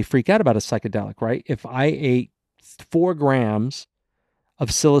people, they freak out about a psychedelic, right? If I ate 4 grams of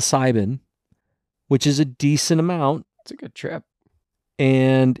psilocybin, which is a decent amount, It's a good trip.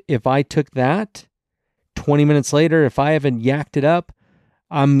 and if I took that 20 minutes later, if I haven't yacked it up,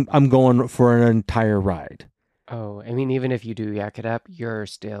 I'm going for an entire ride. Oh, I mean, even if you do yak it up, you're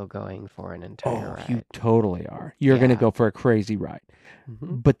still going for an entire You ride. totally are. You're going to Yeah. go for a crazy ride.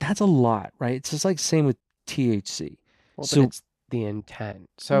 Hmm. But that's a lot, right? It's just like same with THC. Well, but So, it's the intent.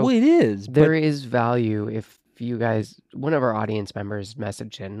 So well, it is, there but is value if you guys, one of our audience members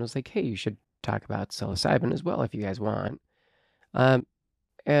messaged in and was like, hey, you should talk about psilocybin as well if you guys want.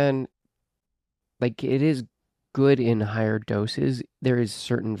 And like it is good in higher doses. There is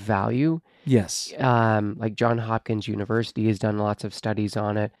certain value. yes. Like John Hopkins University has done lots of studies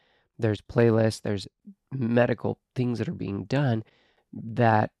on it. There's playlists, there's medical things that are being done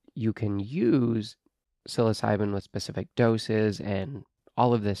that you can use psilocybin with specific doses and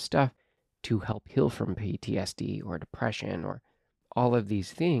all of this stuff to help heal from PTSD or depression or all of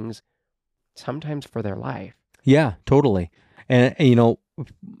these things, sometimes for their life. Yeah, totally. And you know,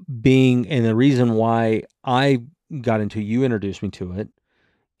 being and the reason why I got into you introduced me to it.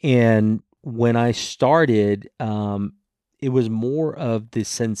 And when I started, it was more of the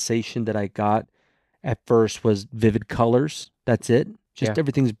sensation that I got at first was vivid colors. That's it. Just Yeah.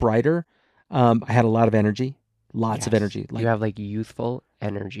 everything's brighter. I had a lot of energy, lots of Yes. energy. You have like youthful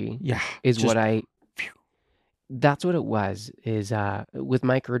energy, yeah, is just what that's what it was, is with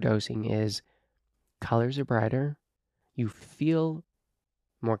microdosing is colors are brighter, you feel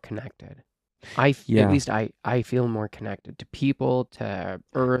more connected. at Yeah. least I feel more connected to people, to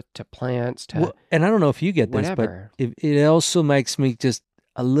earth, to plants, to Well, and I don't know if you get this, but whatever. it also makes me just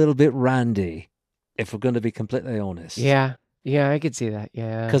a little bit randy, if we're going to be completely honest. Yeah. Yeah, I could see that.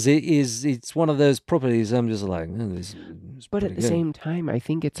 Yeah. Because it's one of those properties I'm just like, this is But at pretty the good. same time, I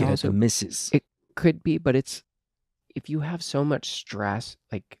think it's Give it the also, misses. it could be, but it's, if you have so much stress,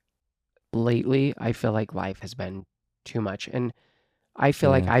 like lately, I feel like life has been too much. And I feel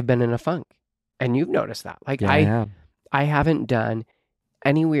like Yeah. I've been in a funk. And you've noticed that. Like Yeah, I have. I haven't done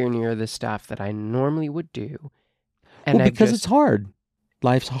anywhere near the stuff that I normally would do. Well, And I've because it's just, hard.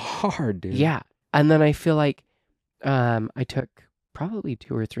 Life's hard, dude. yeah. And then I feel like I took probably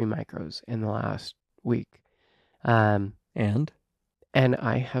 2 or 3 micros in the last week. Um, And and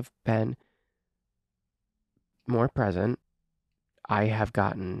I have been more present. I have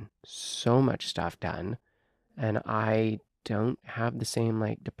gotten so much stuff done, and I don't have the same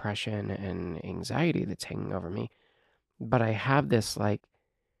like depression and anxiety that's hanging over me. But I have this like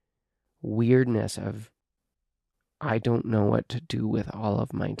weirdness of I don't know what to do with all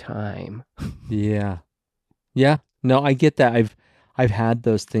of my time. yeah. Yeah. No, I get that. I've had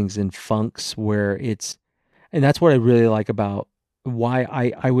those things in funks where and that's what I really like about why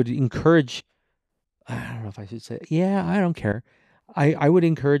I would encourage, I don't know if I should say, yeah, I don't care. I would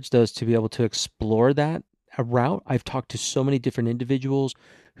encourage those to be able to explore that route. I've talked to so many different individuals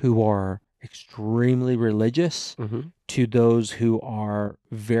who are extremely religious Mm-hmm. to those who are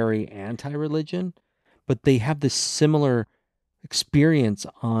very anti-religion, but they have this similar experience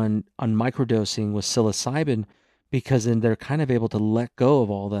on microdosing with psilocybin because then they're kind of able to let go of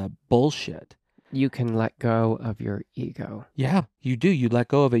all that bullshit. You can let go of your ego. Yeah, you do. You let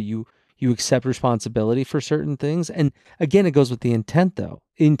go of it. You accept responsibility for certain things. And again, it goes with the intent though.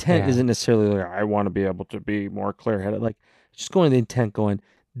 Intent Yeah. isn't necessarily like I want to be able to be more clear-headed. Like just going to the intent going,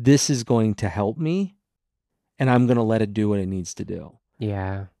 this is going to help me and I'm going to let it do what it needs to do.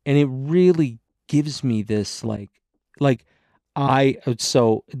 Yeah. And it really gives me this like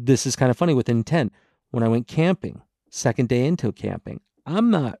so this is kind of funny with intent. When I went camping, second day into camping, I'm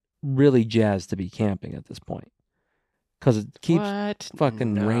not really jazzed to be camping at this point because it keeps What?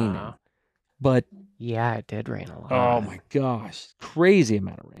 fucking raining. No. But Yeah, it did rain a oh lot. my gosh, crazy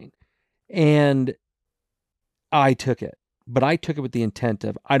amount of rain. And I took it, but I took it with the intent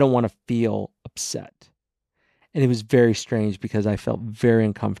of I don't want to feel upset. And it was very strange because I felt very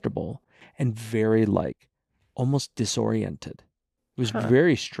uncomfortable and very like almost disoriented. It was Huh.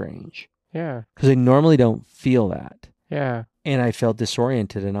 very strange Yeah. because I normally don't feel that. Yeah. And I felt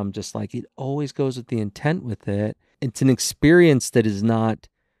disoriented. And I'm just like, it always goes with the intent with it. It's an experience that is not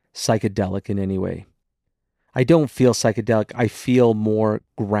psychedelic in any way. I don't feel psychedelic. I feel more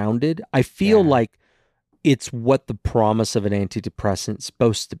grounded. I feel Yeah. like it's what the promise of an antidepressant is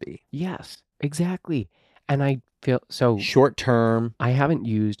supposed to be. Yes, exactly. And I feel so Short term. I haven't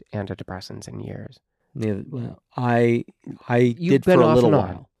used antidepressants in years. Yeah, well, I You've did for been a off little and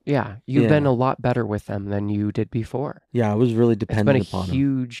on. while. Yeah, you've been Yeah. a lot better with them than you did before. Yeah, I was really It's been a dependent upon them.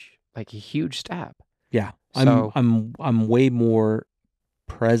 huge, like a huge step. Yeah. So, I'm way more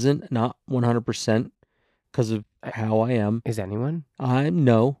present, not 100% because of I- how I am. is anyone? I'm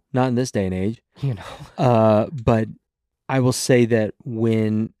no, not in this day and age. You know, But I will say that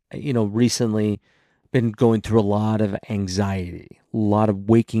when, recently been going through a lot of anxiety, a lot of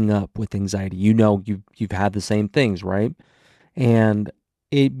waking up with anxiety. You've had the same things, right? And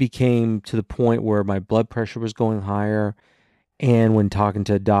it became to the point where my blood pressure was going higher. And when talking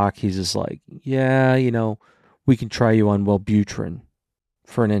to a doc, he's just like, yeah, we can try you on Wellbutrin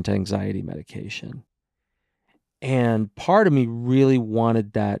for an anti-anxiety medication. And part of me really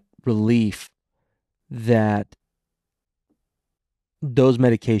wanted that relief that those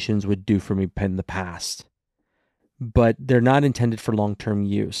medications would do for me in the past, but they're not intended for long-term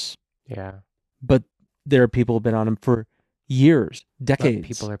use. yeah. But there are people who've been on them for years, But decades.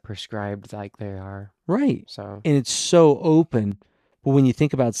 people are prescribed like they are. Right. So, And it's so open. But when you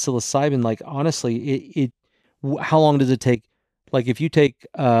think about psilocybin, like honestly, how long does it take? Like if you take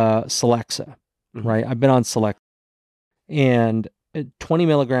Celexa, mhm. right? I've been on Celexa and 20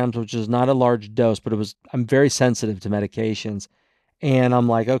 milligrams, which is not a large dose, but I'm very sensitive to medications. And I'm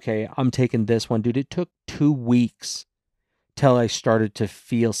like, okay, I'm taking this one. Dude, it took 2 weeks till I started to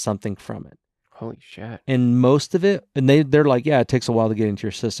feel something from it. Holy shit. And most of it, and they're like, yeah, it takes a while to get into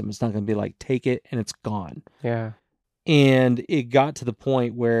your system. It's not going to be like, take it and it's gone. Yeah. And it got to the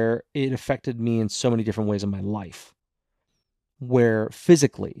point where it affected me in so many different ways in my life, where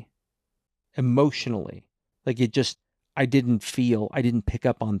physically, emotionally, like I didn't pick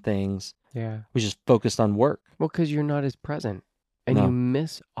up on things. Yeah. I was just focused on work. Well, because you're not as present and you No.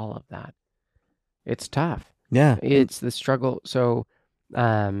 miss all of that. It's tough. Yeah. And It's the struggle. So,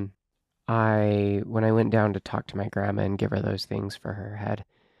 um, when I went down to talk to my grandma and give her those things for her head,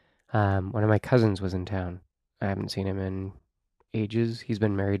 one of my cousins was in town. I haven't seen him in ages. He's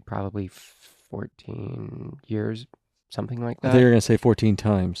been married probably 14 years, something like I thought you that. were going to say 14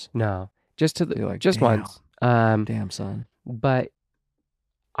 times. No, You're like, just damn, once. damn, son. But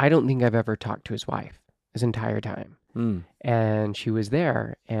I don't think I've ever talked to his wife this entire time. Mm. And she was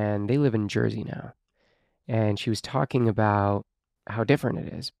there, and they live in Jersey now. And she was talking about how different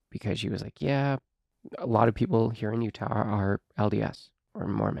it is because she was like, yeah, a lot of people here in Utah are LDS or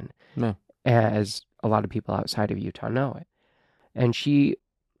Mormon, No. as a lot of people outside of Utah know it. And she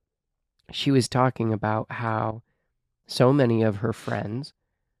was talking about how so many of her friends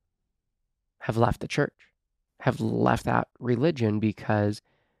have left the church, have left that religion because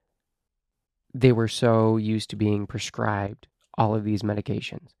they were so used to being prescribed all of these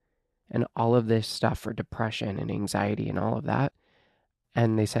medications and all of this stuff for depression and anxiety and all of that.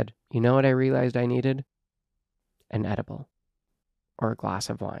 And they said, you know what I realized I needed? An edible or a glass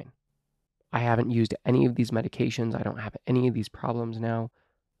of wine. I haven't used any of these medications. I don't have any of these problems now.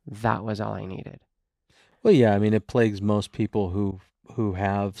 That was all I needed. Well, yeah, I mean, it plagues most people who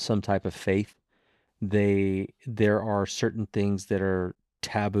have some type of faith. There are certain things that are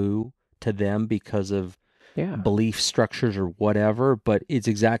taboo to them because of Yeah. belief structures or whatever, but it's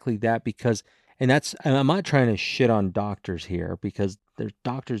exactly that because and that's and I'm not trying to shit on doctors here because there's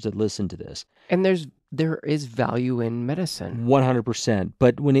doctors that listen to this. And there is value in medicine. 100%.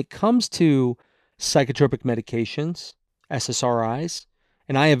 But when it comes to psychotropic medications, SSRIs,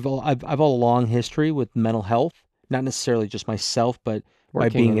 and I've a long history with mental health, not necessarily just myself, but by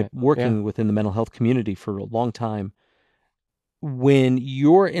Working in it. Yeah. working within the mental health community for a long time. When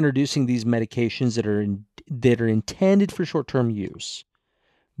you're introducing these medications that are intended for short-term use,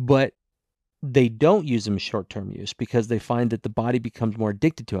 but they don't use them as short-term use because they find that the body becomes more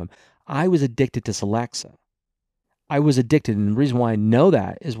addicted to them. I was addicted to Celexa. I was addicted. And the reason why I know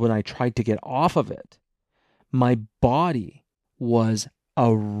that is when I tried to get off of it, my body was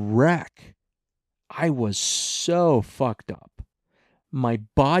a wreck. I was so fucked up. My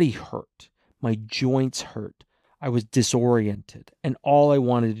body hurt. My joints hurt. I was disoriented. And all I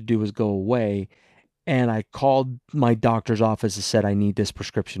wanted to do was go away. And I called my doctor's office and said, I need this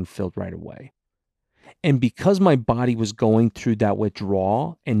prescription filled right away. And because my body was going through that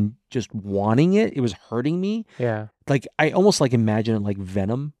withdrawal and just wanting it, it was hurting me. Yeah. Like I almost like imagine it like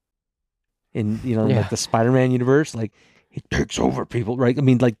Venom in like Yeah. the Spider-Man universe, like it takes over people, right? I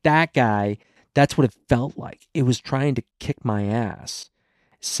mean, like that guy, that's what it felt like. It was trying to kick my ass,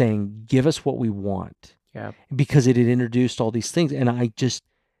 saying, "Give us what we want," Yeah. because it had introduced all these things, and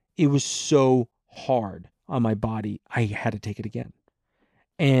it was so hard on my body. I had to take it again,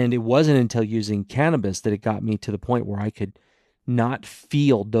 and it wasn't until using cannabis that it got me to the point where I could not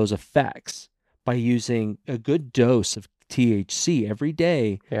feel those effects by using a good dose of THC every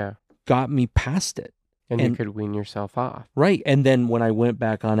day Yeah. got me past it. And you And could wean yourself off. right. And then when I went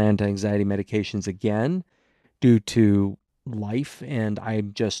back on anti-anxiety medications again due to life and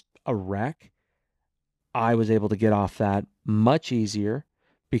I'm just a wreck, I was able to get off that much easier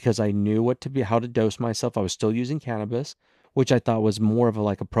because I knew how to dose myself. I was still using cannabis, which I thought was more of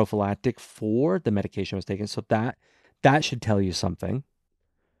like a prophylactic for the medication I was taking. So that should tell you something,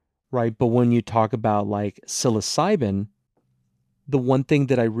 right? But when you talk about like psilocybin, the one thing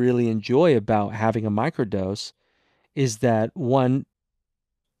that I really enjoy about having a microdose is that one,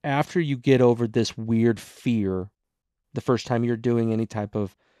 after you get over this weird fear, the first time you're doing any type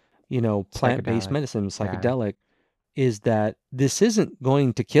of, plant-based Psychedelic. medicine, Yeah. psychedelic, is that this isn't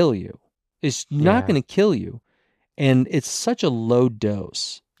going to kill you. It's not Yeah. going to kill you. And it's such a low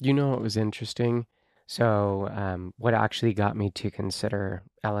dose. You know what was interesting? So, what actually got me to consider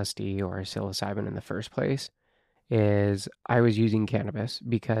LSD or psilocybin in the first place is I was using cannabis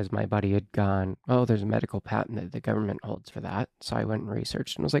because my buddy had gone, oh, there's a medical patent that the government holds for that. So I went and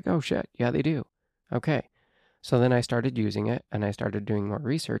researched and was like, oh shit, yeah, they do. Okay. So then I started using it and I started doing more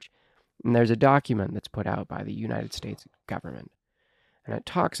research. And there's a document that's put out by the United States government. And it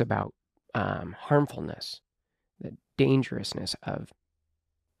talks about harmfulness, the dangerousness of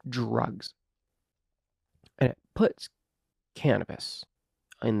drugs. And it puts cannabis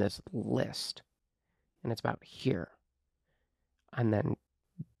in this list. And it's about here. And then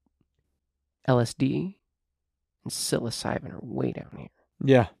LSD and psilocybin are way down here.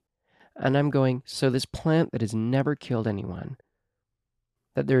 Yeah. And I'm going, so this plant that has never killed anyone,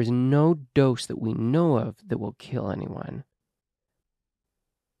 that there is no dose that we know of that will kill anyone,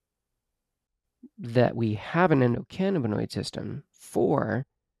 that we have an endocannabinoid system for,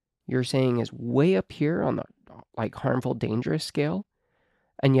 you're saying is way up here on the like harmful, dangerous scale,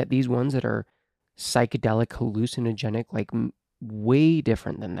 and yet these ones that are psychedelic, hallucinogenic, like way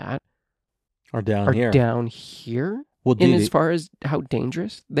different than that, Are down are here. down here Well, in as dude, far as how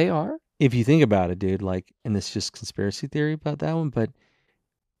dangerous they are. if you think about it, dude, like, and this is just conspiracy theory about that one, but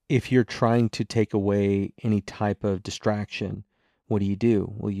if you're trying to take away any type of distraction, what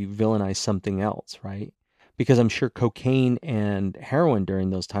do? Well, you villainize something else, right? Because I'm sure cocaine and heroin during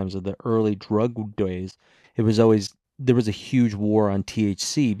those times of the early drug days, it was always there was a huge war on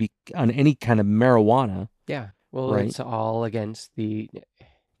THC, on any kind of marijuana, Yeah. Well, right? it's all against the.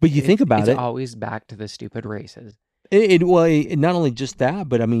 But you think about It's it, always back to the stupid races. not only just that,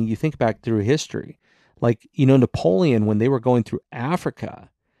 but I mean, you think back through history, like Napoleon when they were going through Africa,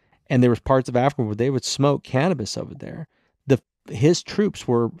 and there was parts of Africa where they would smoke cannabis over there. His troops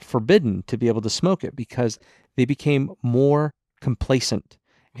were forbidden to be able to smoke it because they became more complacent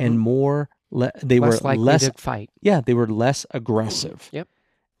and they were Less likely less, to fight. yeah, they were less aggressive. Yep.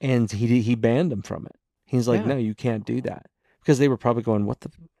 And he banned them from it. He's like, Yeah. no, you can't do that, because they were probably going, what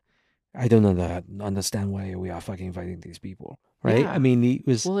the, I don't understand why we are fucking fighting these people, right? Yeah. I mean, he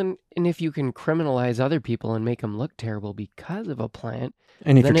was, Well, and if you can criminalize other people and make them look terrible because of a plant,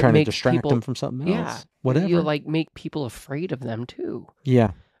 and if then you're it trying to makes distract people, them from something yeah, else, whatever. you like make people afraid of them too.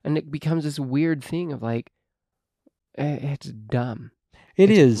 Yeah, And it becomes this weird thing of like, it's dumb.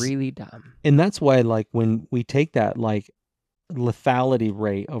 it's It's really dumb. And that's why, like, when we take that, like, lethality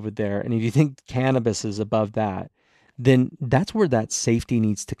rate over there, and if you think cannabis is above that, then that's where that safety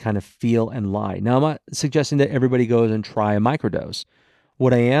needs to kind of feel and lie. Now, I'm not suggesting that everybody goes and try a microdose.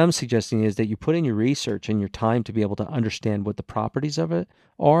 What I am suggesting is that you put in your research and your time to be able to understand what the properties of it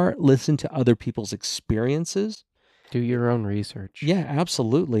are, listen to other people's experiences. Do your own research. Yeah,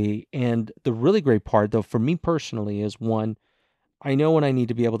 absolutely. And the really great part, though, for me personally, is one, I know when I need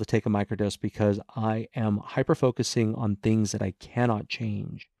to be able to take a microdose because I am hyper focusing on things that I cannot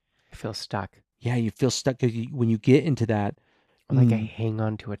change. I feel stuck. Yeah, you feel stuck 'cause when you get into that. Or like I hang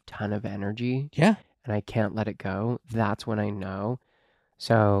on to a ton of energy Yeah. and I can't let it go. That's when I know.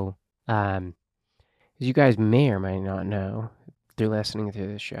 So, as you guys may or may not know through listening to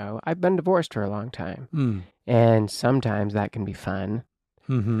this show, I've been divorced for a long time. Mm. And sometimes that can be fun.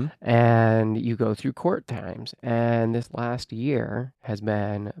 Mm-hmm. And you go through court times. And this last year has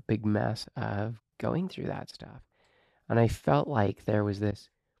been a big mess of going through that stuff. And I felt like there was this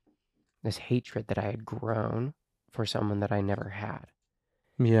hatred that I had grown for someone that I never had.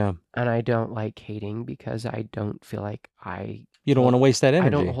 Yeah. And I don't like hating because I don't feel like You don't want to waste that I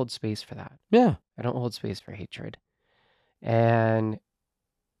energy. don't hold space for that. Yeah. I don't hold space for hatred. And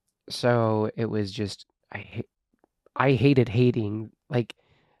so it was just, I hated hating. Like,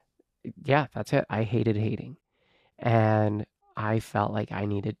 yeah, that's it. I hated hating. And I felt like I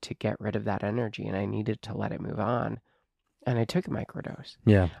needed to get rid of that energy and I needed to let it move on. And I took a microdose.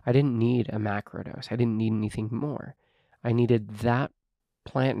 Yeah. I didn't need a macrodose. I didn't need anything more. I needed that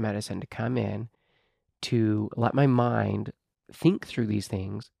plant medicine to come in to let my mind think through these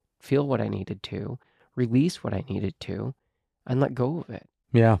things, feel what I needed to, release what I needed to, and let go of it.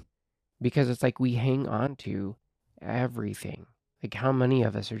 Yeah. Because it's like we hang on to everything. Like, how many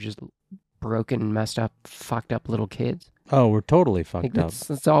of us are just broken, messed up, fucked up little kids? Oh, we're totally fucked Like, up.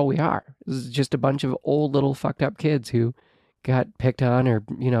 that's all we are. This is just a bunch of old little fucked up kids who got picked on, or,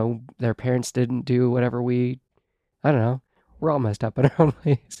 their parents didn't do whatever I don't know. We're all messed up in our own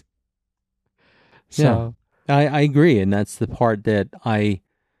ways. So, I agree. And that's the part that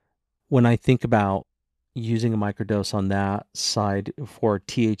when I think about using a microdose on that side for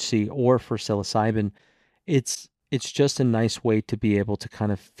THC or for psilocybin, it's just a nice way to be able to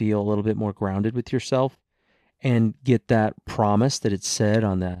kind of feel a little bit more grounded with yourself and get that promise that it's said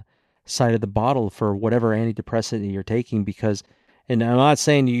on the side of the bottle for whatever antidepressant that you're taking. Because, and I'm not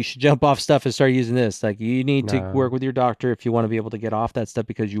saying you should jump off stuff and start using this. Like, you need to No. work with your doctor if you want to be able to get off that stuff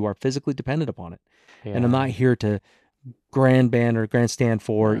because you are physically dependent upon it. yeah. And I'm not here to grandstand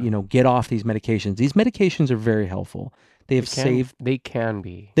for, No. get off these medications. These medications are very helpful. They have saved, They can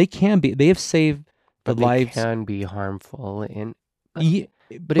be. they have saved the But lives. they can be harmful. Yeah,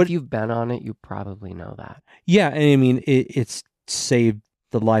 but if you've been on it, you probably know that. yeah, and I mean, it's saved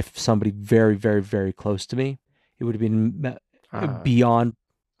the life of somebody very, very, very close to me. It would have been beyond.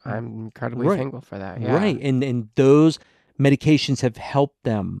 I'm incredibly Right. thankful for that. Yeah. Right, and those medications have helped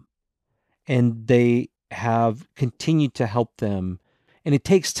them, and they have continued to help them, and it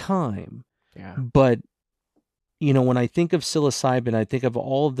takes time. Yeah. But when I think of psilocybin, I think of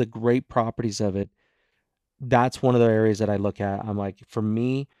all of the great properties of it. That's one of the areas that I look at. I'm like, for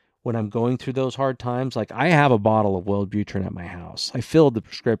me, when I'm going through those hard times, like I have a bottle of Wellbutrin at my house. I filled the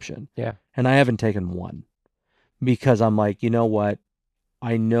prescription Yeah. and I haven't taken one because I'm like, you know what?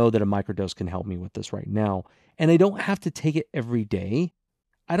 I know that a microdose can help me with this right now. And I don't have to take it every day.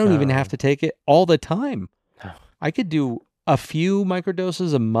 I don't even have No. to take it all the time. No. I could do a few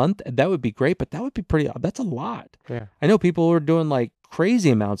microdoses a month. That would be great, but that would be that's a lot. Yeah. I know people who are doing like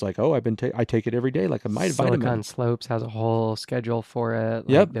crazy amounts, like, oh, I take it every day, like a Silicon vitamin. Slopes has a whole schedule for it.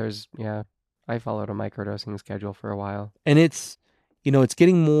 Yep. Like yeah, I followed a microdosing schedule for a while. And it's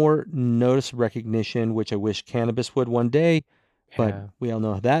getting more notice recognition, which I wish cannabis would one day, but Yeah. we all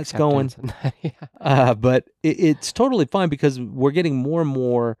know how that's going. Acceptance and that. Yeah. But it's totally fine because we're getting more and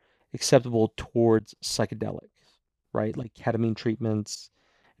more acceptable towards psychedelics, right? Like ketamine treatments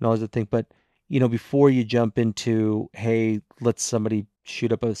and all those other things. But, before you jump into, hey, let somebody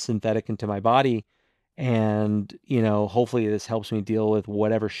shoot up a synthetic into my body and, hopefully this helps me deal with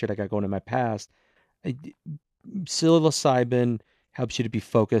whatever shit I got going in my past. I- Psilocybin helps you to be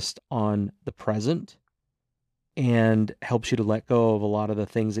focused on the present and helps you to let go of a lot of the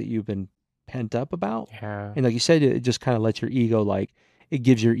things that you've been pent up about. Yeah. And like you said, it just kind of lets your ego, like, it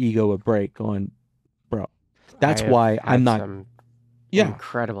gives your ego a break going, bro. I That's have why I'm had not, some yeah,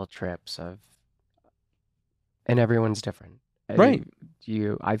 incredible trips and everyone's different. right.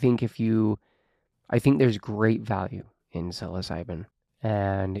 I think I think there's great value in psilocybin.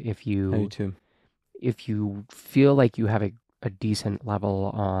 And I do too. if you feel like you have a decent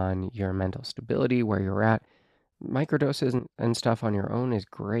level on your mental stability where you're at, microdoses and stuff on your own is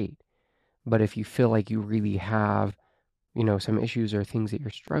great. But if you feel like you really have, some issues or things that you're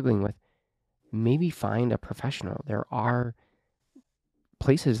struggling with, maybe find a professional. There are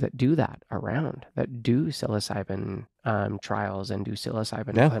places that do that around, that do psilocybin trials and do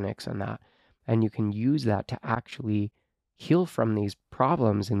psilocybin Yeah. clinics and that. And you can use that to actually heal from these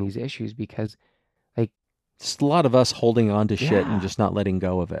problems and these issues because, like, Just a lot of us holding on to shit and yeah, just not letting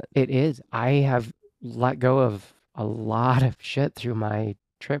go of it. it is. I have let go of a lot of shit through my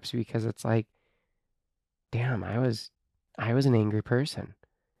trips because it's like, damn, I was an angry person.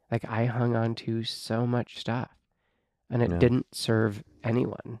 Like I hung on to so much stuff and it Yeah. didn't serve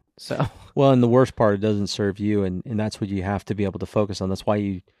anyone. So, Well, and the worst part, it doesn't serve you, and that's what you have to be able to focus on. That's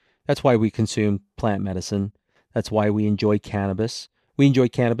why we consume plant medicine. That's why we enjoy cannabis. We enjoy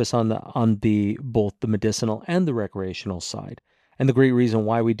cannabis on the both the medicinal and the recreational side. And the great reason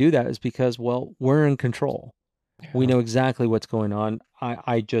why we do that is because, well, we're in control. We yeah. know exactly what's going on.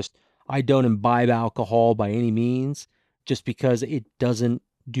 I don't imbibe alcohol by any means, just because it doesn't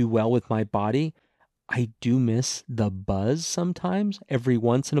do well with my body. I do miss the buzz sometimes, every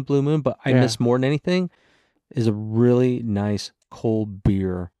once in a blue moon, but I Yeah. miss more than anything is a really nice cold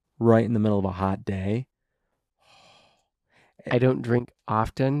beer right in the middle of a hot day. I don't drink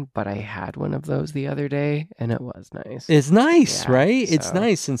often, but I had one of those the other day and it was nice. It's nice, Yeah. right? It's So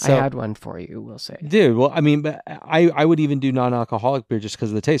nice. And I so, had one for you, we'll say. dude, well, I mean, but I would even do non-alcoholic beer just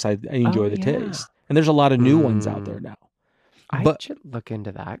because of the taste. I Oh, enjoy the yeah. taste. And there's a lot of new ones out there Mm, now. I But should look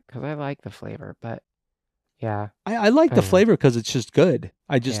into that because I like the flavor, but yeah. I like the Anyway, flavor because it's just good.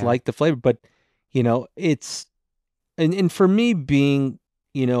 I just yeah. like the flavor. But, it's, and for me being,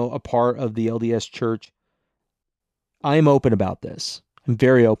 a part of the LDS church, I'm open about this. I'm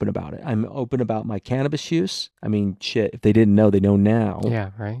very open about it. I'm open about my cannabis use. I mean, shit, if they didn't know, they know now,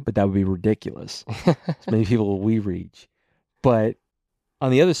 Yeah, right? but that would be ridiculous. As many people will we reach. But on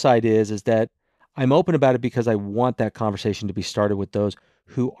the other side is that I'm open about it because I want that conversation to be started with those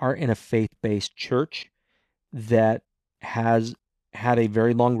who are in a faith-based church that has had a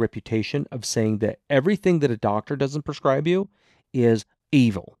very long reputation of saying that everything that a doctor doesn't prescribe you is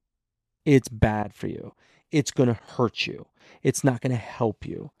evil. It's bad for you. It's going to hurt you. It's not going to help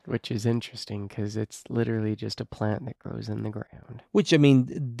you. Which is interesting because it's literally just a plant that grows in the ground. Which, I mean,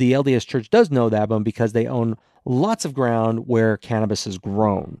 the LDS Church does know that, but because they own lots of ground where cannabis is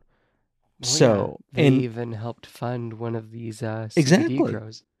grown. Well, yeah, So, they and even helped fund one of these CBD exactly.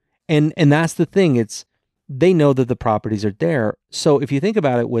 grows. And that's the thing. They know that the properties are there. So if you think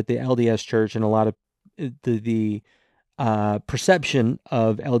about it with the LDS Church and a lot of the perception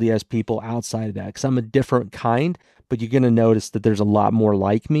of LDS people outside of that, because I'm a different kind, but you're going to notice that there's a lot more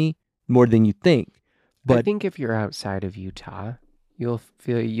like me, more than you think. I But think if you're outside of Utah,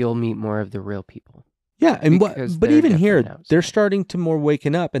 you'll meet more of the real people yeah, because but they're even different here, they're outside. starting to more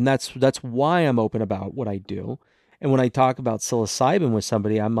waken up, and that's why I'm open about what I do. And when I talk about psilocybin with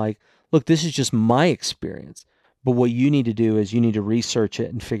somebody, I'm like, look, this is just my experience. But what you need to do is you need to research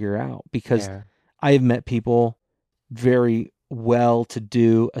it and figure out, because Yeah. I have met people, very well to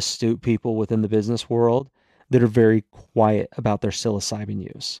do, astute people within the business world, that are very quiet about their psilocybin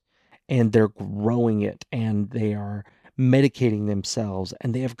use. and they're growing it and they are medicating themselves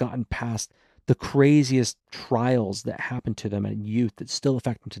and they have gotten past the craziest trials that happened to them in youth that still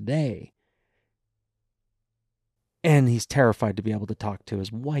affect them today. And he's terrified to be able to talk to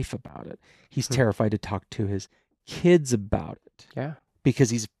his wife about it. He's terrified to talk to his kids about it. Yeah. Because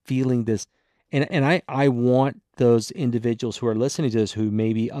he's feeling this. And I want those individuals who are listening to this who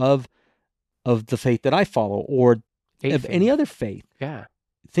may be of the faith that I follow or of any other faith. Yeah.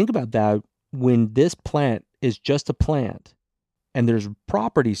 Think about that. When this plant is just a plant and there's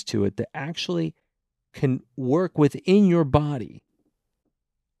properties to it that actually can work within your body.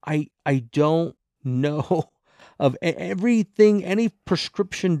 I don't know of everything, any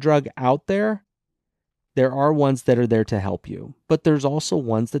prescription drug out there. There are ones that are there to help you, but there's also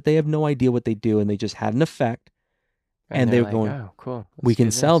ones that they have no idea what they do and they just had an effect and they're like, going, oh, cool. We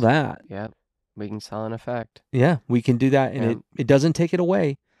can sell that. Yeah. We can sell an effect. Yeah, we can do that. And it doesn't take it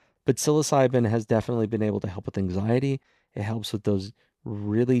away, but psilocybin has definitely been able to help with anxiety. It helps with those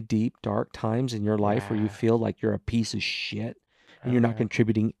really deep, dark times in your life where you feel like you're a piece of shit and you're not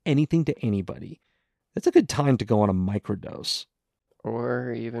contributing anything to anybody. That's a good time to go on a microdose.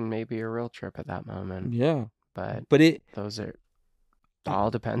 Or even maybe a real trip at that moment. Yeah. But those are,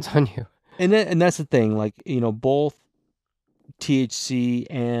 all depends on you. And that's the thing, like, both THC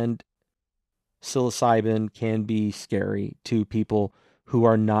and psilocybin can be scary to people who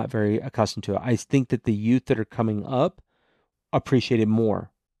are not very accustomed to it. I think that the youth that are coming up appreciate it more.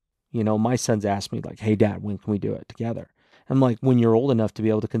 My son's asked me like, hey Dad, when can we do it together? I'm like, when you're old enough to be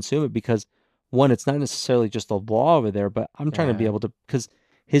able to consume it, because one, it's not necessarily just the law over there, but I'm trying to be able to, because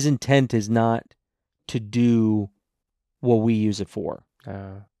his intent is not to do what we use it for.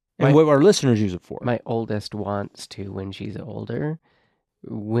 And what our listeners use it for. My oldest wants to when she's older,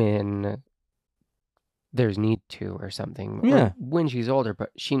 when there's need to or something. Yeah. Or when she's older,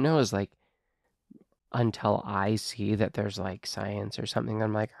 but she knows like until I see that there's like science or something,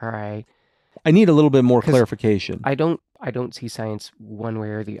 I'm like, all right. I need a little bit more clarification. I don't see science one way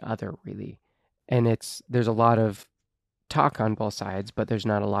or the other really. And there's a lot of talk on both sides, but there's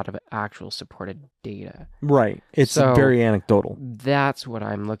not a lot of actual supported data. Right. It's very anecdotal. That's what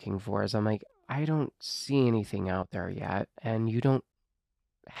I'm looking for is I'm like, I don't see anything out there yet. And you don't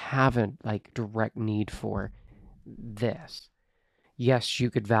have a like direct need for this. Yes, you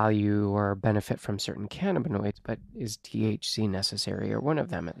could value or benefit from certain cannabinoids, but is THC necessary or one of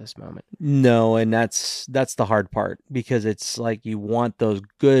them at this moment? No, and that's the hard part, because it's like you want those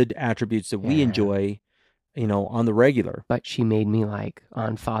good attributes that we enjoy, on the regular. But she made me like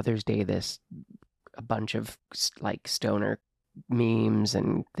on Father's Day a bunch of like stoner memes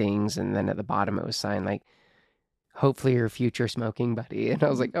and things, and then at the bottom it was signed like, hopefully your future smoking buddy. And I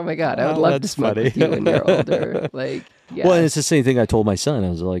was like, oh my God, I would love to smoke with you when you're older. Like, yeah. Well, and it's the same thing I told my son. I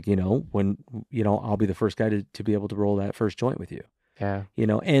was like, when, I'll be the first guy to be able to roll that first joint with you. Yeah.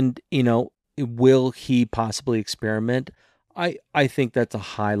 And, will he possibly experiment? I think that's a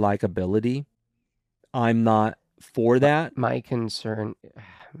high likability. I'm not for that. My concern,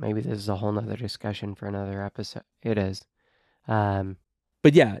 maybe this is a whole nother discussion for another episode. It is.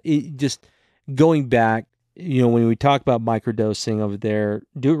 But yeah, just going back, when we talk about microdosing over there,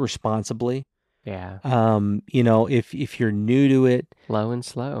 do it responsibly. Yeah. If you're new to it, low and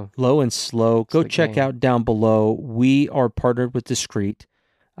slow, go check out down below. We are partnered with Discreet,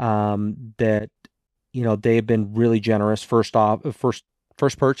 that, they've been really generous. First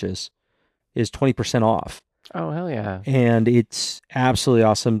purchase is 20% off. Oh, hell yeah. And it's absolutely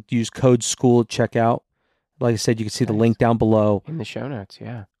awesome. Use code SCHOOL at checkout. Like I said, you can see the link down below. In the show notes,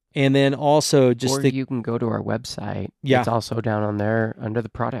 yeah. And then also you can go to our website. Yeah. It's also down on there under the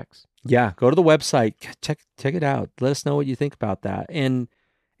products. Yeah, go to the website, check it out. Let us know what you think about that. And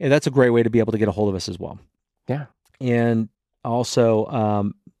that's a great way to be able to get a hold of us as well. Yeah. And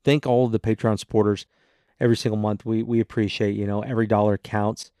also, thank all of the Patreon supporters every single month. We appreciate, every dollar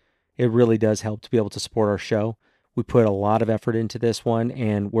counts. It really does help to be able to support our show. We put a lot of effort into this one,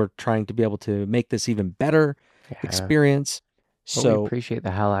 and we're trying to be able to make this even better experience. So we appreciate the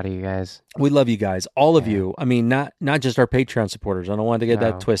hell out of you guys. We love you guys, all of you. I mean, not just our Patreon supporters. I don't want to get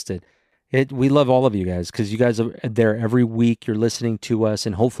that twisted. We love all of you guys, because you guys are there every week. You're listening to us,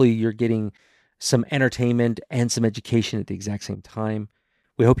 and hopefully you're getting some entertainment and some education at the exact same time.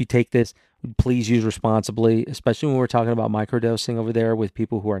 We hope you take this. Please use responsibly, especially when we're talking about microdosing over there with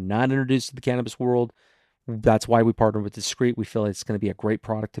people who are not introduced to the cannabis world. That's why we partner with Discreet. We feel it's going to be a great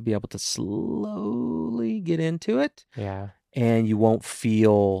product to be able to slowly get into it. Yeah. And you won't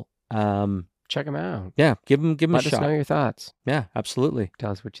feel... check them out. Yeah, give them a shot. Let us know your thoughts. Yeah, absolutely.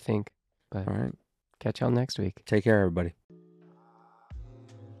 Tell us what you think. But all right. Catch y'all next week. Take care, everybody.